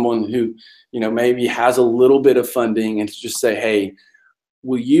it. Someone who, maybe has a little bit of funding, and to just say, hey,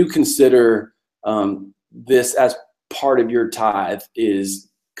 will you consider this as part of your tithe, is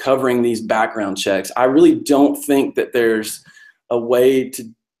covering these background checks. I really don't think that there's a way to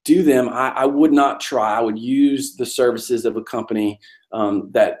do them. I would not try. I would use the services of a company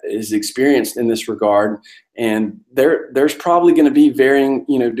that is experienced in this regard. And there's probably going to be varying,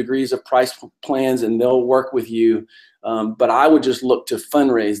 degrees of price plans, and they'll work with you. But I would just look to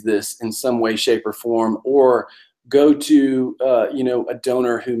fundraise this in some way, shape, or form, or go to, a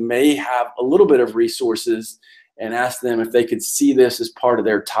donor who may have a little bit of resources, and ask them if they could see this as part of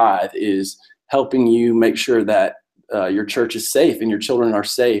their tithe, is helping you make sure that your church is safe and your children are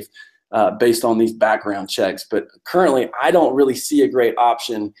safe based on these background checks. But currently, I don't really see a great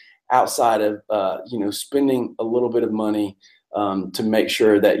option outside of, spending a little bit of money to make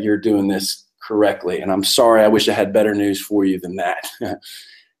sure that you're doing this correctly. And I'm sorry, I wish I had better news for you than that.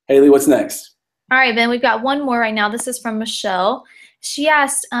 Haley, what's next? All right, Ben, we've got one more right now. This is from Michelle. She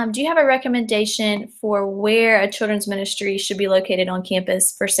asked, do you have a recommendation for where a children's ministry should be located on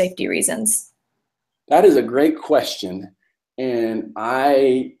campus for safety reasons? That is a great question. And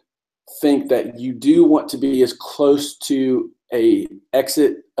I think that you do want to be as close to a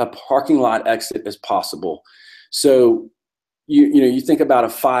parking lot exit as possible. So, you think about a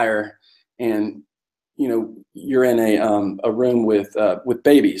fire, and, you're in a room with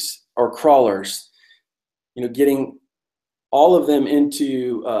babies or crawlers, getting all of them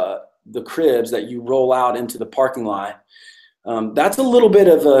into the cribs that you roll out into the parking lot. That's a little bit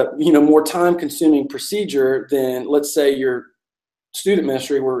of a, more time-consuming procedure than, let's say, your student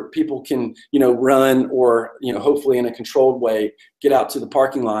ministry, where people can, run, or, hopefully in a controlled way, get out to the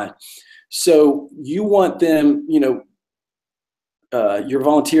parking lot. So you want them, your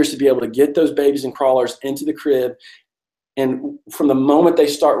volunteers to be able to get those babies and crawlers into the crib. And from the moment they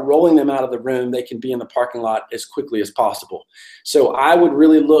start rolling them out of the room, they can be in the parking lot as quickly as possible. So I would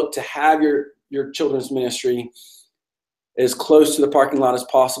really look to have your children's ministry as close to the parking lot as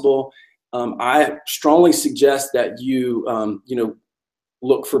possible. I strongly suggest that you,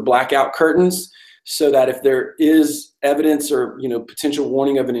 look for blackout curtains, so that if there is evidence or, potential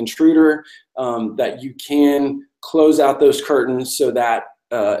warning of an intruder, that you can close out those curtains so that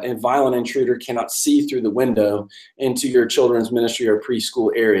a violent intruder cannot see through the window into your children's ministry or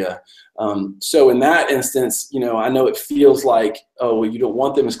preschool area. So in that instance, I know it feels like, oh, well, you don't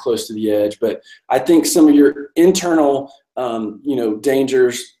want them as close to the edge, but I think some of your internal,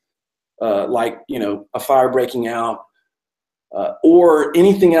 dangers, like, a fire breaking out, or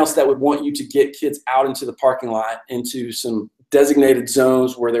anything else that would want you to get kids out into the parking lot, into some designated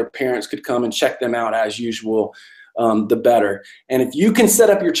zones where their parents could come and check them out as usual, the better. And if you can set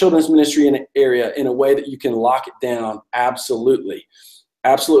up your children's ministry in an area in a way that you can lock it down, absolutely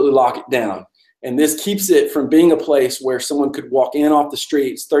lock it down. And this keeps it from being a place where someone could walk in off the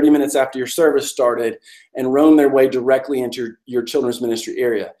streets 30 minutes after your service started and roam their way directly into your children's ministry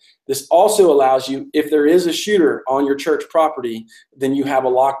area. This also allows you, if there is a shooter on your church property, then you have a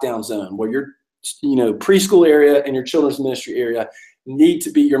lockdown zone where your preschool area and your children's ministry area need to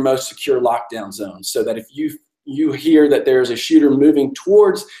be your most secure lockdown zone, so that if you hear that there's a shooter moving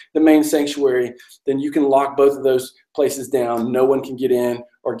towards the main sanctuary, then you can lock both of those places down. No one can get in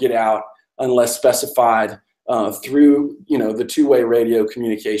or get out unless specified through the two-way radio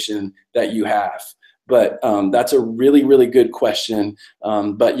communication that you have. But that's a really, really good question.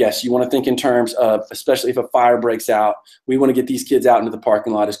 But yes, you want to think in terms of, especially if a fire breaks out, we want to get these kids out into the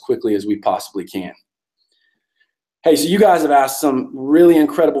parking lot as quickly as we possibly can. Hey, so you guys have asked some really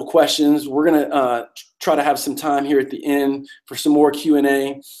incredible questions. We're going to try to have some time here at the end for some more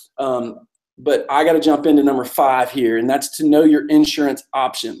Q&A. But I got to jump into number 5 here, and that's to know your insurance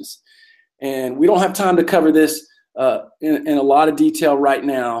options. And we don't have time to cover this in a lot of detail right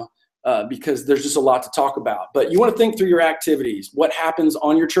now because there's just a lot to talk about. But you want to think through your activities. What happens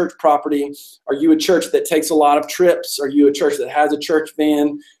on your church property? Are you a church that takes a lot of trips? Are you a church that has a church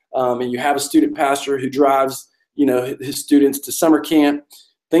van and you have a student pastor who drives, his students to summer camp?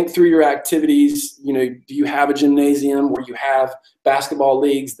 Think through your activities. Do you have a gymnasium where you have basketball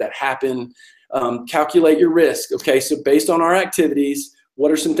leagues that happen? Calculate your risk. Okay, so based on our activities, what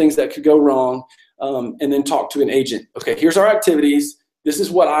are some things that could go wrong? And then talk to an agent. Okay, here's our activities. This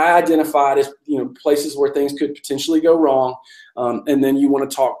is what I identified as places where things could potentially go wrong. And then you want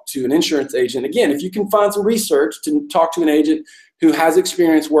to talk to an insurance agent. Again, if you can find some research to talk to an agent who has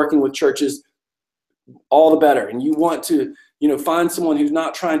experience working with churches, all the better. And you want to find someone who's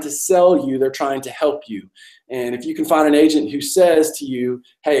not trying to sell you, they're trying to help you. And if you can find an agent who says to you,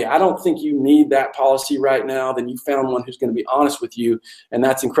 hey, I don't think you need that policy right now, then you found one who's going to be honest with you, and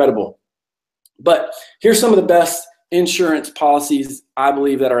that's incredible. But here's some of the best insurance policies I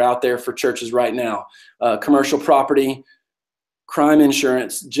believe that are out there for churches right now. Commercial property, crime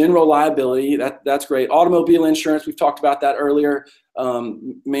insurance, general liability, that's great. Automobile insurance, we've talked about that earlier.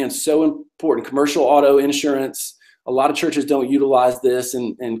 So important. Commercial auto insurance. A lot of churches don't utilize this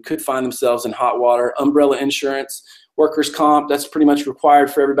and could find themselves in hot water. Umbrella insurance, workers' comp, that's pretty much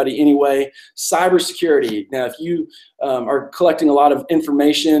required for everybody anyway. Cybersecurity. Now, if you are collecting a lot of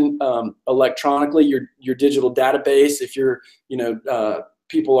information electronically, your digital database, if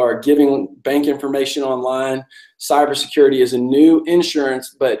people are giving bank information online, cybersecurity is a new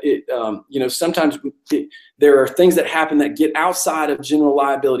insurance, but sometimes there are things that happen that get outside of general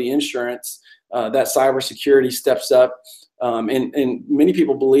liability insurance. That cybersecurity steps up, and many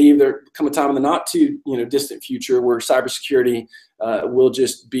people believe there come a time in the not too distant future where cybersecurity will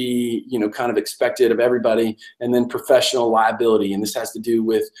just be kind of expected of everybody, and then professional liability, and this has to do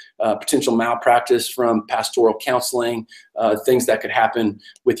with potential malpractice from pastoral counseling, things that could happen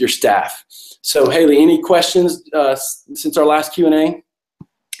with your staff. So Haley, any questions since our last Q&A?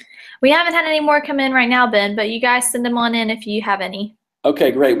 We haven't had any more come in right now, Ben, but you guys send them on in if you have any.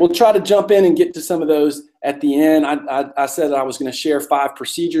 Okay, great. We'll try to jump in and get to some of those at the end. I said that I was going to share 5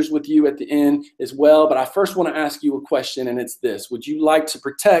 procedures with you at the end as well, but I first want to ask you a question, and it's this. Would you like to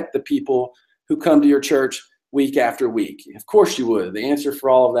protect the people who come to your church week after week? Of course you would. The answer for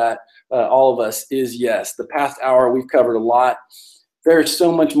all of that, all of us, is yes. The past hour, we've covered a lot. There's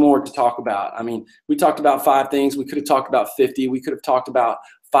so much more to talk about. I mean, we talked about 5 things. We could have talked about 50. We could have talked about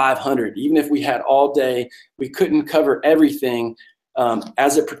 500. Even if we had all day, we couldn't cover everything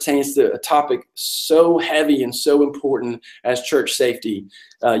as it pertains to a topic so heavy and so important as church safety.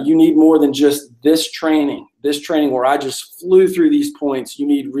 You need more than just this training where I just flew through these points. You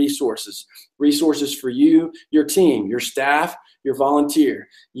need resources for you, your team, your staff, your volunteer.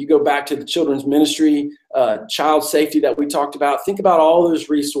 You go back to the children's ministry, child safety that we talked about. Think about all those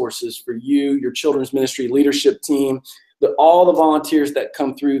resources for you, your children's ministry leadership team, all the volunteers that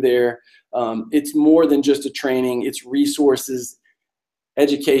come through there. It's more than just a training. It's resources,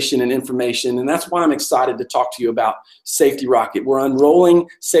 education, and information. And that's why I'm excited to talk to you about Safety Rocket. We're unrolling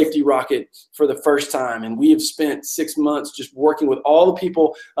Safety Rocket for the first time, and we have spent 6 months just working with all the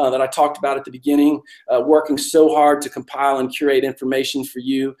people that I talked about at the beginning, working so hard to compile and curate information for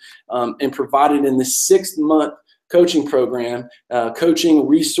you, and provide it in this 6-month coaching program, coaching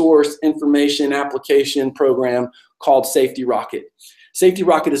resource information application program called Safety Rocket. Safety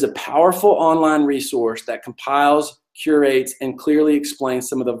Rocket is a powerful online resource that compiles, curates, and clearly explains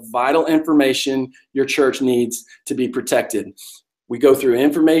some of the vital information your church needs to be protected. We go through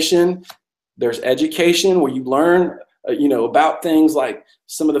information. There's education where you learn about things like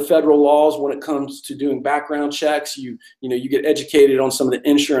some of the federal laws when it comes to doing background checks. You get educated on some of the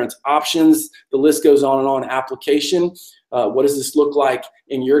insurance options. The list goes on and on. Application. What does this look like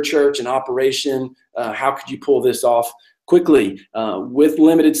in your church and operation? How could you pull this off quickly with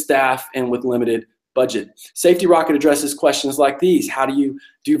limited staff and with limited budget? Safety Rocket addresses questions like these. How do you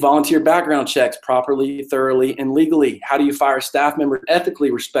do volunteer background checks properly, thoroughly, and legally? How do you fire staff members ethically,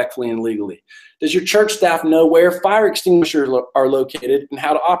 respectfully, and legally? Does your church staff know where fire extinguishers are located and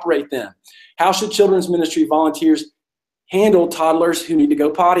how to operate them? How should children's ministry volunteers handle toddlers who need to go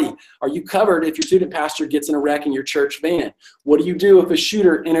potty? Are you covered if your student pastor gets in a wreck in your church van? What do you do if a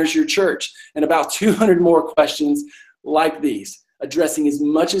shooter enters your church? And about 200 more questions like these, addressing as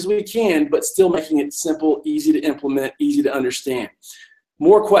much as we can, but still making it simple, easy to implement, easy to understand.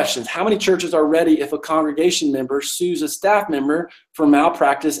 More questions. How many churches are ready if a congregation member sues a staff member for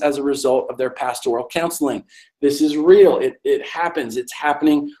malpractice as a result of their pastoral counseling? This is real. It happens. It's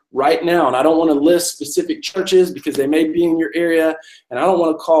happening right now. And I don't want to list specific churches because they may be in your area. And I don't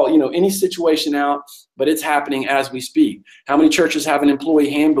want to call, any situation out, but it's happening as we speak. How many churches have an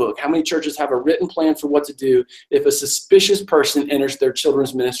employee handbook? How many churches have a written plan for what to do if a suspicious person enters their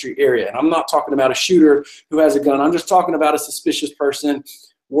children's ministry area? And I'm not talking about a shooter who has a gun. I'm just talking about a suspicious person.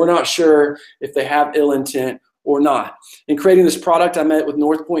 We're not sure if they have ill intent or not. In creating this product, I met with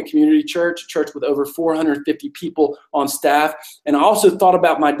North Point Community Church, a church with over 450 people on staff. And I also thought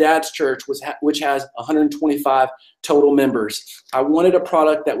about my dad's church, which has 125 total members. I wanted a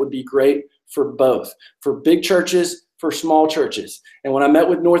product that would be great for both, for big churches, for small churches. And when I met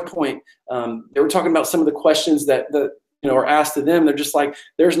with North Point, they were talking about some of the questions that are asked to them. They're just like,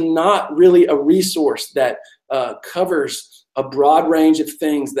 there's not really a resource that covers a broad range of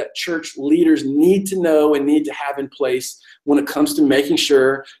things that church leaders need to know and need to have in place when it comes to making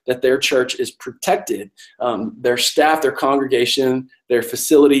sure that their church is protected, their staff, their congregation, their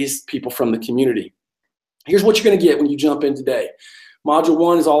facilities, people from the community. Here's what you're going to get when you jump in today. Module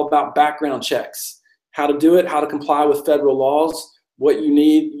 1 is all about background checks, how to do it, how to comply with federal laws, what you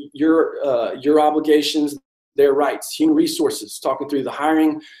need, your obligations, their rights, human resources, talking through the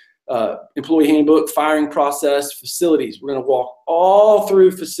hiring, employee handbook, firing process, facilities. We're going to walk all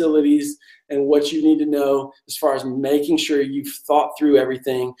through facilities and what you need to know as far as making sure you've thought through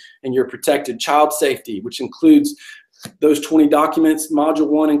everything and you're protected. Child safety, which includes those 20 documents. Module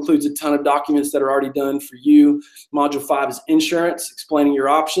 1 includes a ton of documents that are already done for you. Module 5 is insurance, explaining your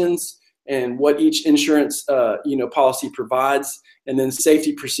options and what each insurance policy provides, and then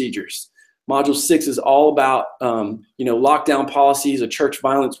safety procedures. Module 6 is all about, lockdown policies, a church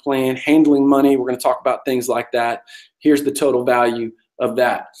violence plan, handling money. We're going to talk about things like that. Here's the total value of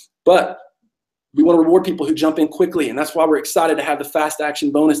that. But we want to reward people who jump in quickly, and that's why we're excited to have the Fast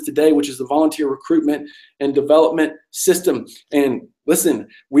Action Bonus today, which is the volunteer recruitment and development system. And listen,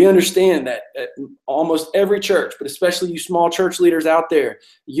 we understand that at almost every church, but especially you small church leaders out there,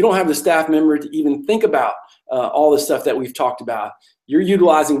 you don't have the staff member to even think about all the stuff that we've talked about. You're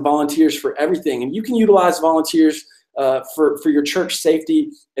utilizing volunteers for everything, and you can utilize volunteers for your church safety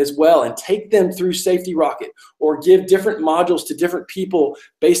as well, and take them through Safety Rocket, or give different modules to different people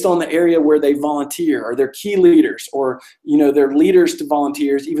based on the area where they volunteer, or they're key leaders, or they're leaders to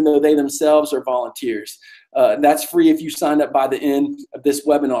volunteers even though they themselves are volunteers. That's free if you signed up by the end of this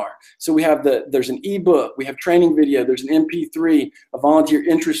webinar. So we have there's an ebook, we have training video, there's an MP3, a volunteer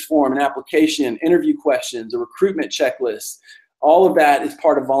interest form, an application, interview questions, a recruitment checklist. All of that is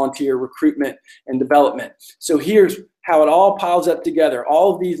part of volunteer recruitment and development. So here's how it all piles up together.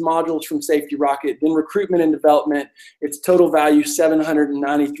 All of these modules from Safety Rocket, then recruitment and development. It's total value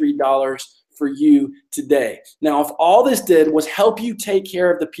 $793 for you today. Now, if all this did was help you take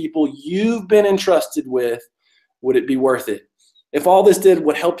care of the people you've been entrusted with, would it be worth it? If all this did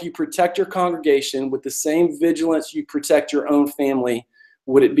would help you protect your congregation with the same vigilance you protect your own family,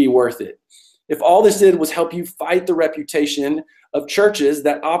 would it be worth it? If all this did was help you fight the reputation of churches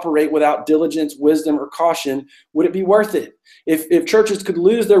that operate without diligence, wisdom, or caution, would it be worth it? If churches could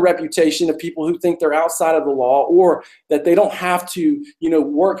lose their reputation of people who think they're outside of the law, or that they don't have to,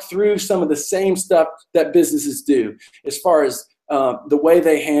 work through some of the same stuff that businesses do, as far as the way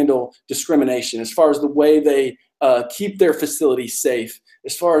they handle discrimination, as far as the way they keep their facilities safe,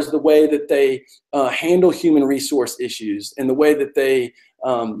 as far as the way that they handle human resource issues, and the way that they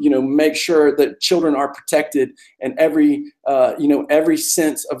make sure that children are protected in every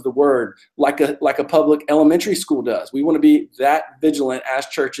sense of the word, like a public elementary school does. We want to be that vigilant as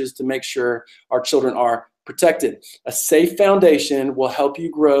churches to make sure our children are protected. A safe foundation will help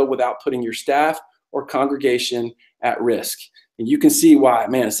you grow without putting your staff or congregation at risk. And you can see why,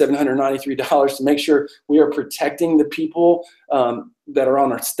 man, $793 to make sure we are protecting the people that are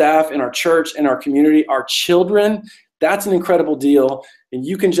on our staff, in our church, in our community, our children. That's an incredible deal. And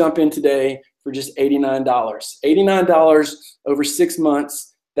you can jump in today for just $89. $89 over 6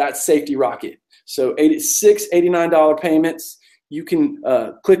 months, that's Safety Rocket. So $89 payments. You can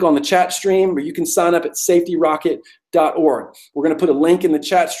click on the chat stream, or you can sign up at safetyrocket.org. We're going to put a link in the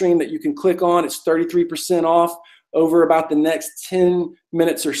chat stream that you can click on. It's 33% off over about the next 10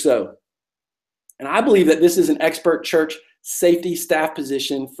 minutes or so. And I believe that this is an expert church safety staff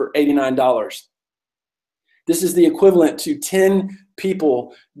position for $89. This is the equivalent to 10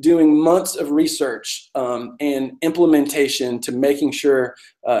 people doing months of research and implementation to making sure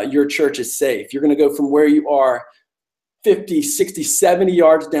your church is safe. You're going to go from where you are 50, 60, 70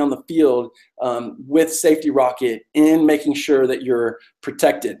 yards down the field with Safety Rocket in making sure that you're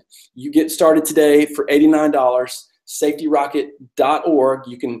protected. You get started today for $89. SafetyRocket.org.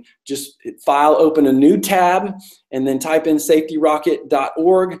 You can just open a new tab and then type in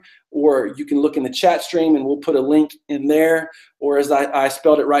SafetyRocket.org, or you can look in the chat stream and we'll put a link in there, or as I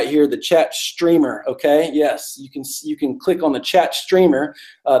spelled it right here, the chat streamer. Okay, yes, you can click on the chat streamer,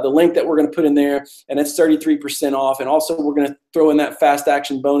 the link that we're going to put in there, and it's 33% off. And also we're going to throw in that fast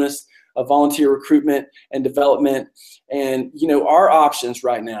action bonus of volunteer recruitment and development. And our options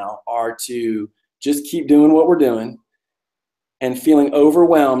right now are to just keep doing what we're doing and feeling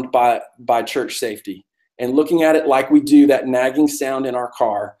overwhelmed by church safety and looking at it like we do that nagging sound in our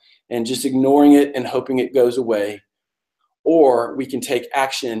car and just ignoring it and hoping it goes away. Or we can take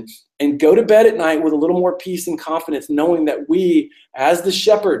action and go to bed at night with a little more peace and confidence, knowing that we, as the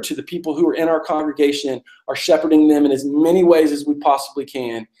shepherd to the people who are in our congregation, are shepherding them in as many ways as we possibly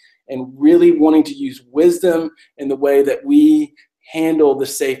can, and really wanting to use wisdom in the way that we handle the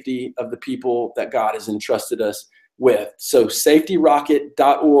safety of the people that God has entrusted us with. So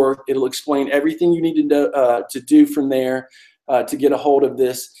SafetyRocket.org, it'll explain everything you need to do from there to get a hold of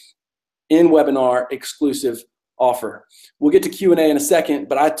this in-webinar exclusive offer. We'll get to Q&A in a second,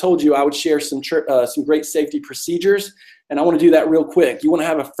 but I told you I would share some great safety procedures, and I want to do that real quick. You want to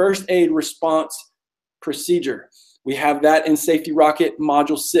have a first aid response procedure. We have that in Safety Rocket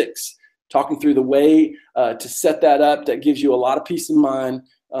Module 6. Talking through the way to set that up. That gives you a lot of peace of mind.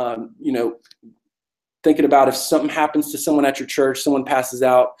 Thinking about if something happens to someone at your church, someone passes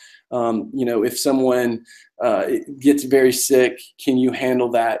out, if someone gets very sick, can you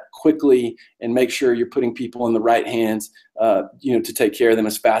handle that quickly and make sure you're putting people in the right hands, to take care of them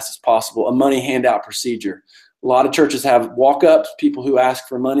as fast as possible. A money handout procedure. A lot of churches have walk-ups, people who ask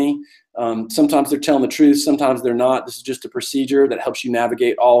for money. Sometimes they're telling the truth, sometimes they're not. This is just a procedure that helps you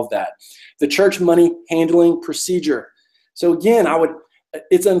navigate all of that. The church money handling procedure. So again,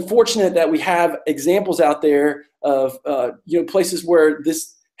 it's unfortunate that we have examples out there of places where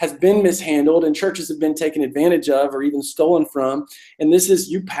this has been mishandled and churches have been taken advantage of or even stolen from. And this is,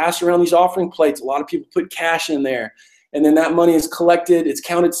 you pass around these offering plates. A lot of people put cash in there. And then that money is collected, it's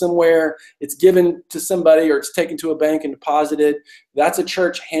counted somewhere, it's given to somebody, or it's taken to a bank and deposited. That's a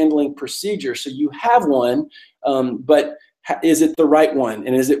church handling procedure. So you have one, but is it the right one?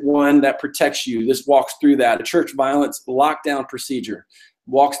 And is it one that protects you? This walks through that. A church violence lockdown procedure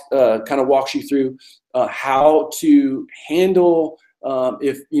walks you through how to handle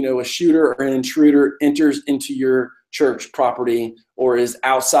if a shooter or an intruder enters into your church property or is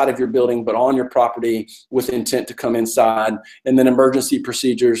outside of your building but on your property with intent to come inside, and then emergency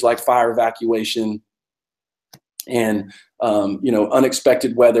procedures like fire evacuation and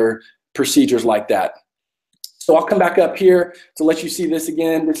unexpected weather procedures like that. So I'll come back up here to let you see this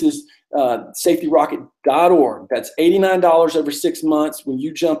again. This is SafetyRocket.org. That's $89 over 6 months. When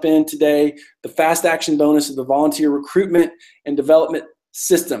you jump in today, the fast action bonus of the volunteer recruitment and development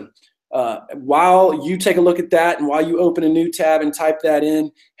system. While you take a look at that and while you open a new tab and type that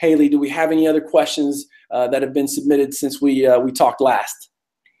in, Haley, do we have any other questions that have been submitted since we talked last?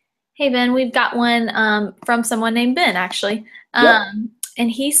 Hey, Ben, we've got one from someone named Ben, actually. Yep. And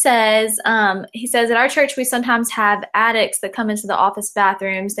he says at our church, we sometimes have addicts that come into the office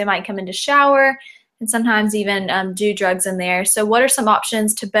bathrooms. They might come in to shower and sometimes even do drugs in there. So what are some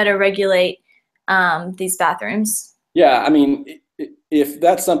options to better regulate these bathrooms? Yeah, I mean, if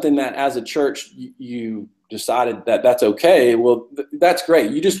that's something that as a church you decided that that's okay, well, that's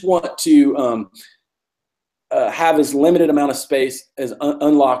great. You just want to have as limited amount of space as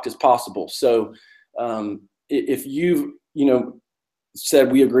unlocked as possible. So if you've,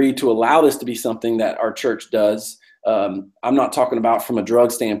 said we agreed to allow this to be something that our church does, I'm not talking about from a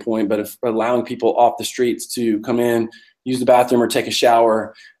drug standpoint, but if allowing people off the streets to come in, use the bathroom or take a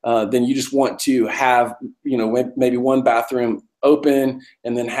shower, then you just want to have, maybe one bathroom open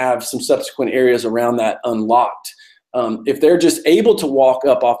and then have some subsequent areas around that unlocked. If they're just able to walk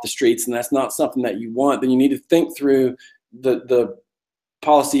up off the streets and that's not something that you want, then you need to think through the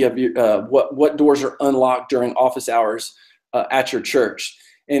policy of what doors are unlocked during office hours at your church.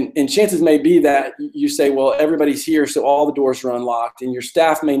 And chances may be that you say, well, everybody's here, so all the doors are unlocked, and your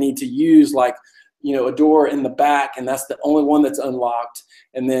staff may need to use a door in the back, and that's the only one that's unlocked.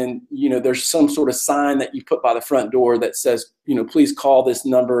 And then, there's some sort of sign that you put by the front door that says, please call this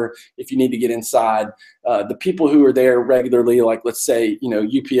number if you need to get inside. The people who are there regularly, like let's say,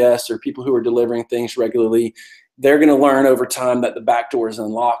 UPS or people who are delivering things regularly, they're going to learn over time that the back door is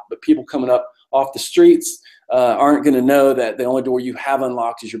unlocked. But people coming up off the streets aren't going to know that the only door you have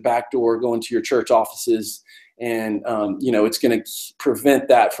unlocked is your back door going to your church offices. and it's going to prevent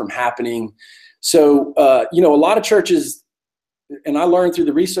that from happening. So a lot of churches, and I learned through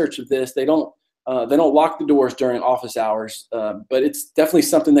the research of this, they don't lock the doors during office hours, but it's definitely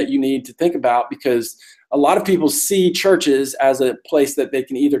something that you need to think about, because a lot of people see churches as a place that they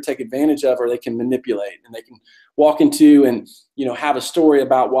can either take advantage of or they can manipulate, and they can walk into and have a story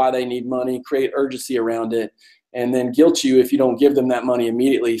about why they need money, create urgency around it, and then guilt you if you don't give them that money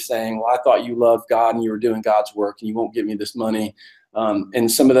immediately, saying, well, I thought you loved God and you were doing God's work and you won't give me this money. And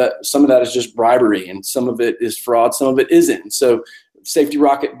some of that is just bribery, and some of it is fraud, some of it isn't. So Safety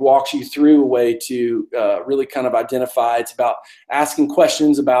Rocket walks you through a way to really kind of identify. It's about asking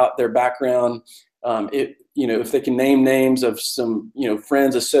questions about their background. If they can name names of some,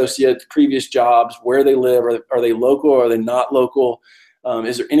 friends, associates, previous jobs, where they live, are they local, or are they not local?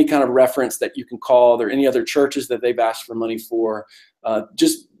 Is there any kind of reference that you can call? Are there any other churches that they've asked for money for?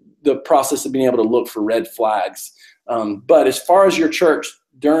 Just the process of being able to look for red flags. But as far as your church,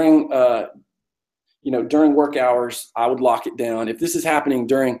 during work hours, I would lock it down. If this is happening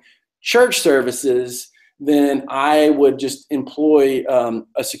during church services, then I would just employ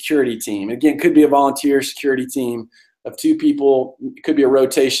a security team. Again, it could be a volunteer security team of 2 people. It could be a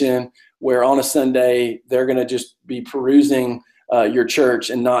rotation where on a Sunday, they're going to just be perusing your church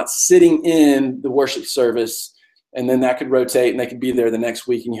and not sitting in the worship service. And then that could rotate, and they could be there the next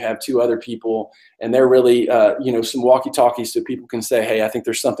week, and you have 2 other people, and they're really, some walkie-talkies so people can say, hey, I think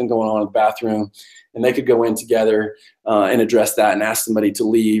there's something going on in the bathroom, and they could go in together and address that and ask somebody to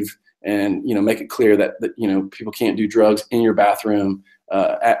leave, and make it clear that people can't do drugs in your bathroom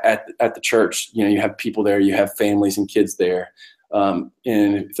at the church. You have people there, you have families and kids there, and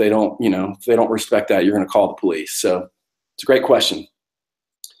if they don't respect that, you're going to call the police. So it's a great question.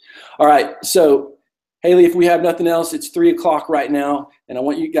 All right, so Haley, if we have nothing else, it's 3 o'clock right now, and I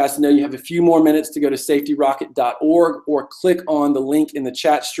want you guys to know you have a few more minutes to go to safetyrocket.org or click on the link in the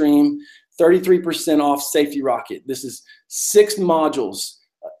chat stream. 33% off Safety Rocket. This is 6 modules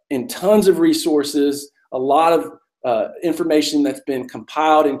and tons of resources, a lot of information that's been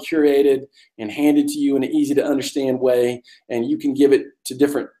compiled and curated and handed to you in an easy to understand way, and you can give it to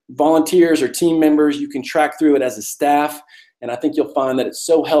different volunteers or team members. You can track through it as a staff. And I think you'll find that it's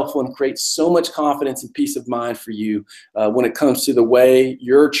so helpful and creates so much confidence and peace of mind for you when it comes to the way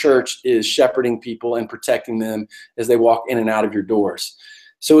your church is shepherding people and protecting them as they walk in and out of your doors.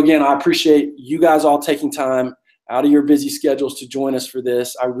 So again, I appreciate you guys all taking time out of your busy schedules to join us for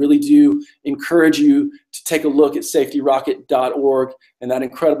this. I really do encourage you to take a look at safetyrocket.org and that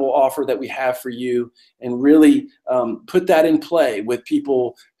incredible offer that we have for you, and really put that in play with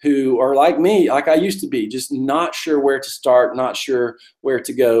people who are like me, like I used to be, just not sure where to start, not sure where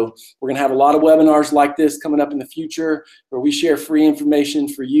to go. We're going to have a lot of webinars like this coming up in the future where we share free information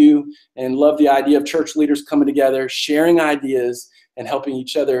for you, and love the idea of church leaders coming together, sharing ideas, and helping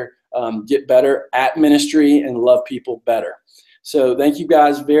each other get better at ministry and love people better. So thank you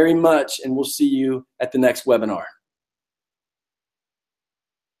guys very much, and we'll see you at the next webinar.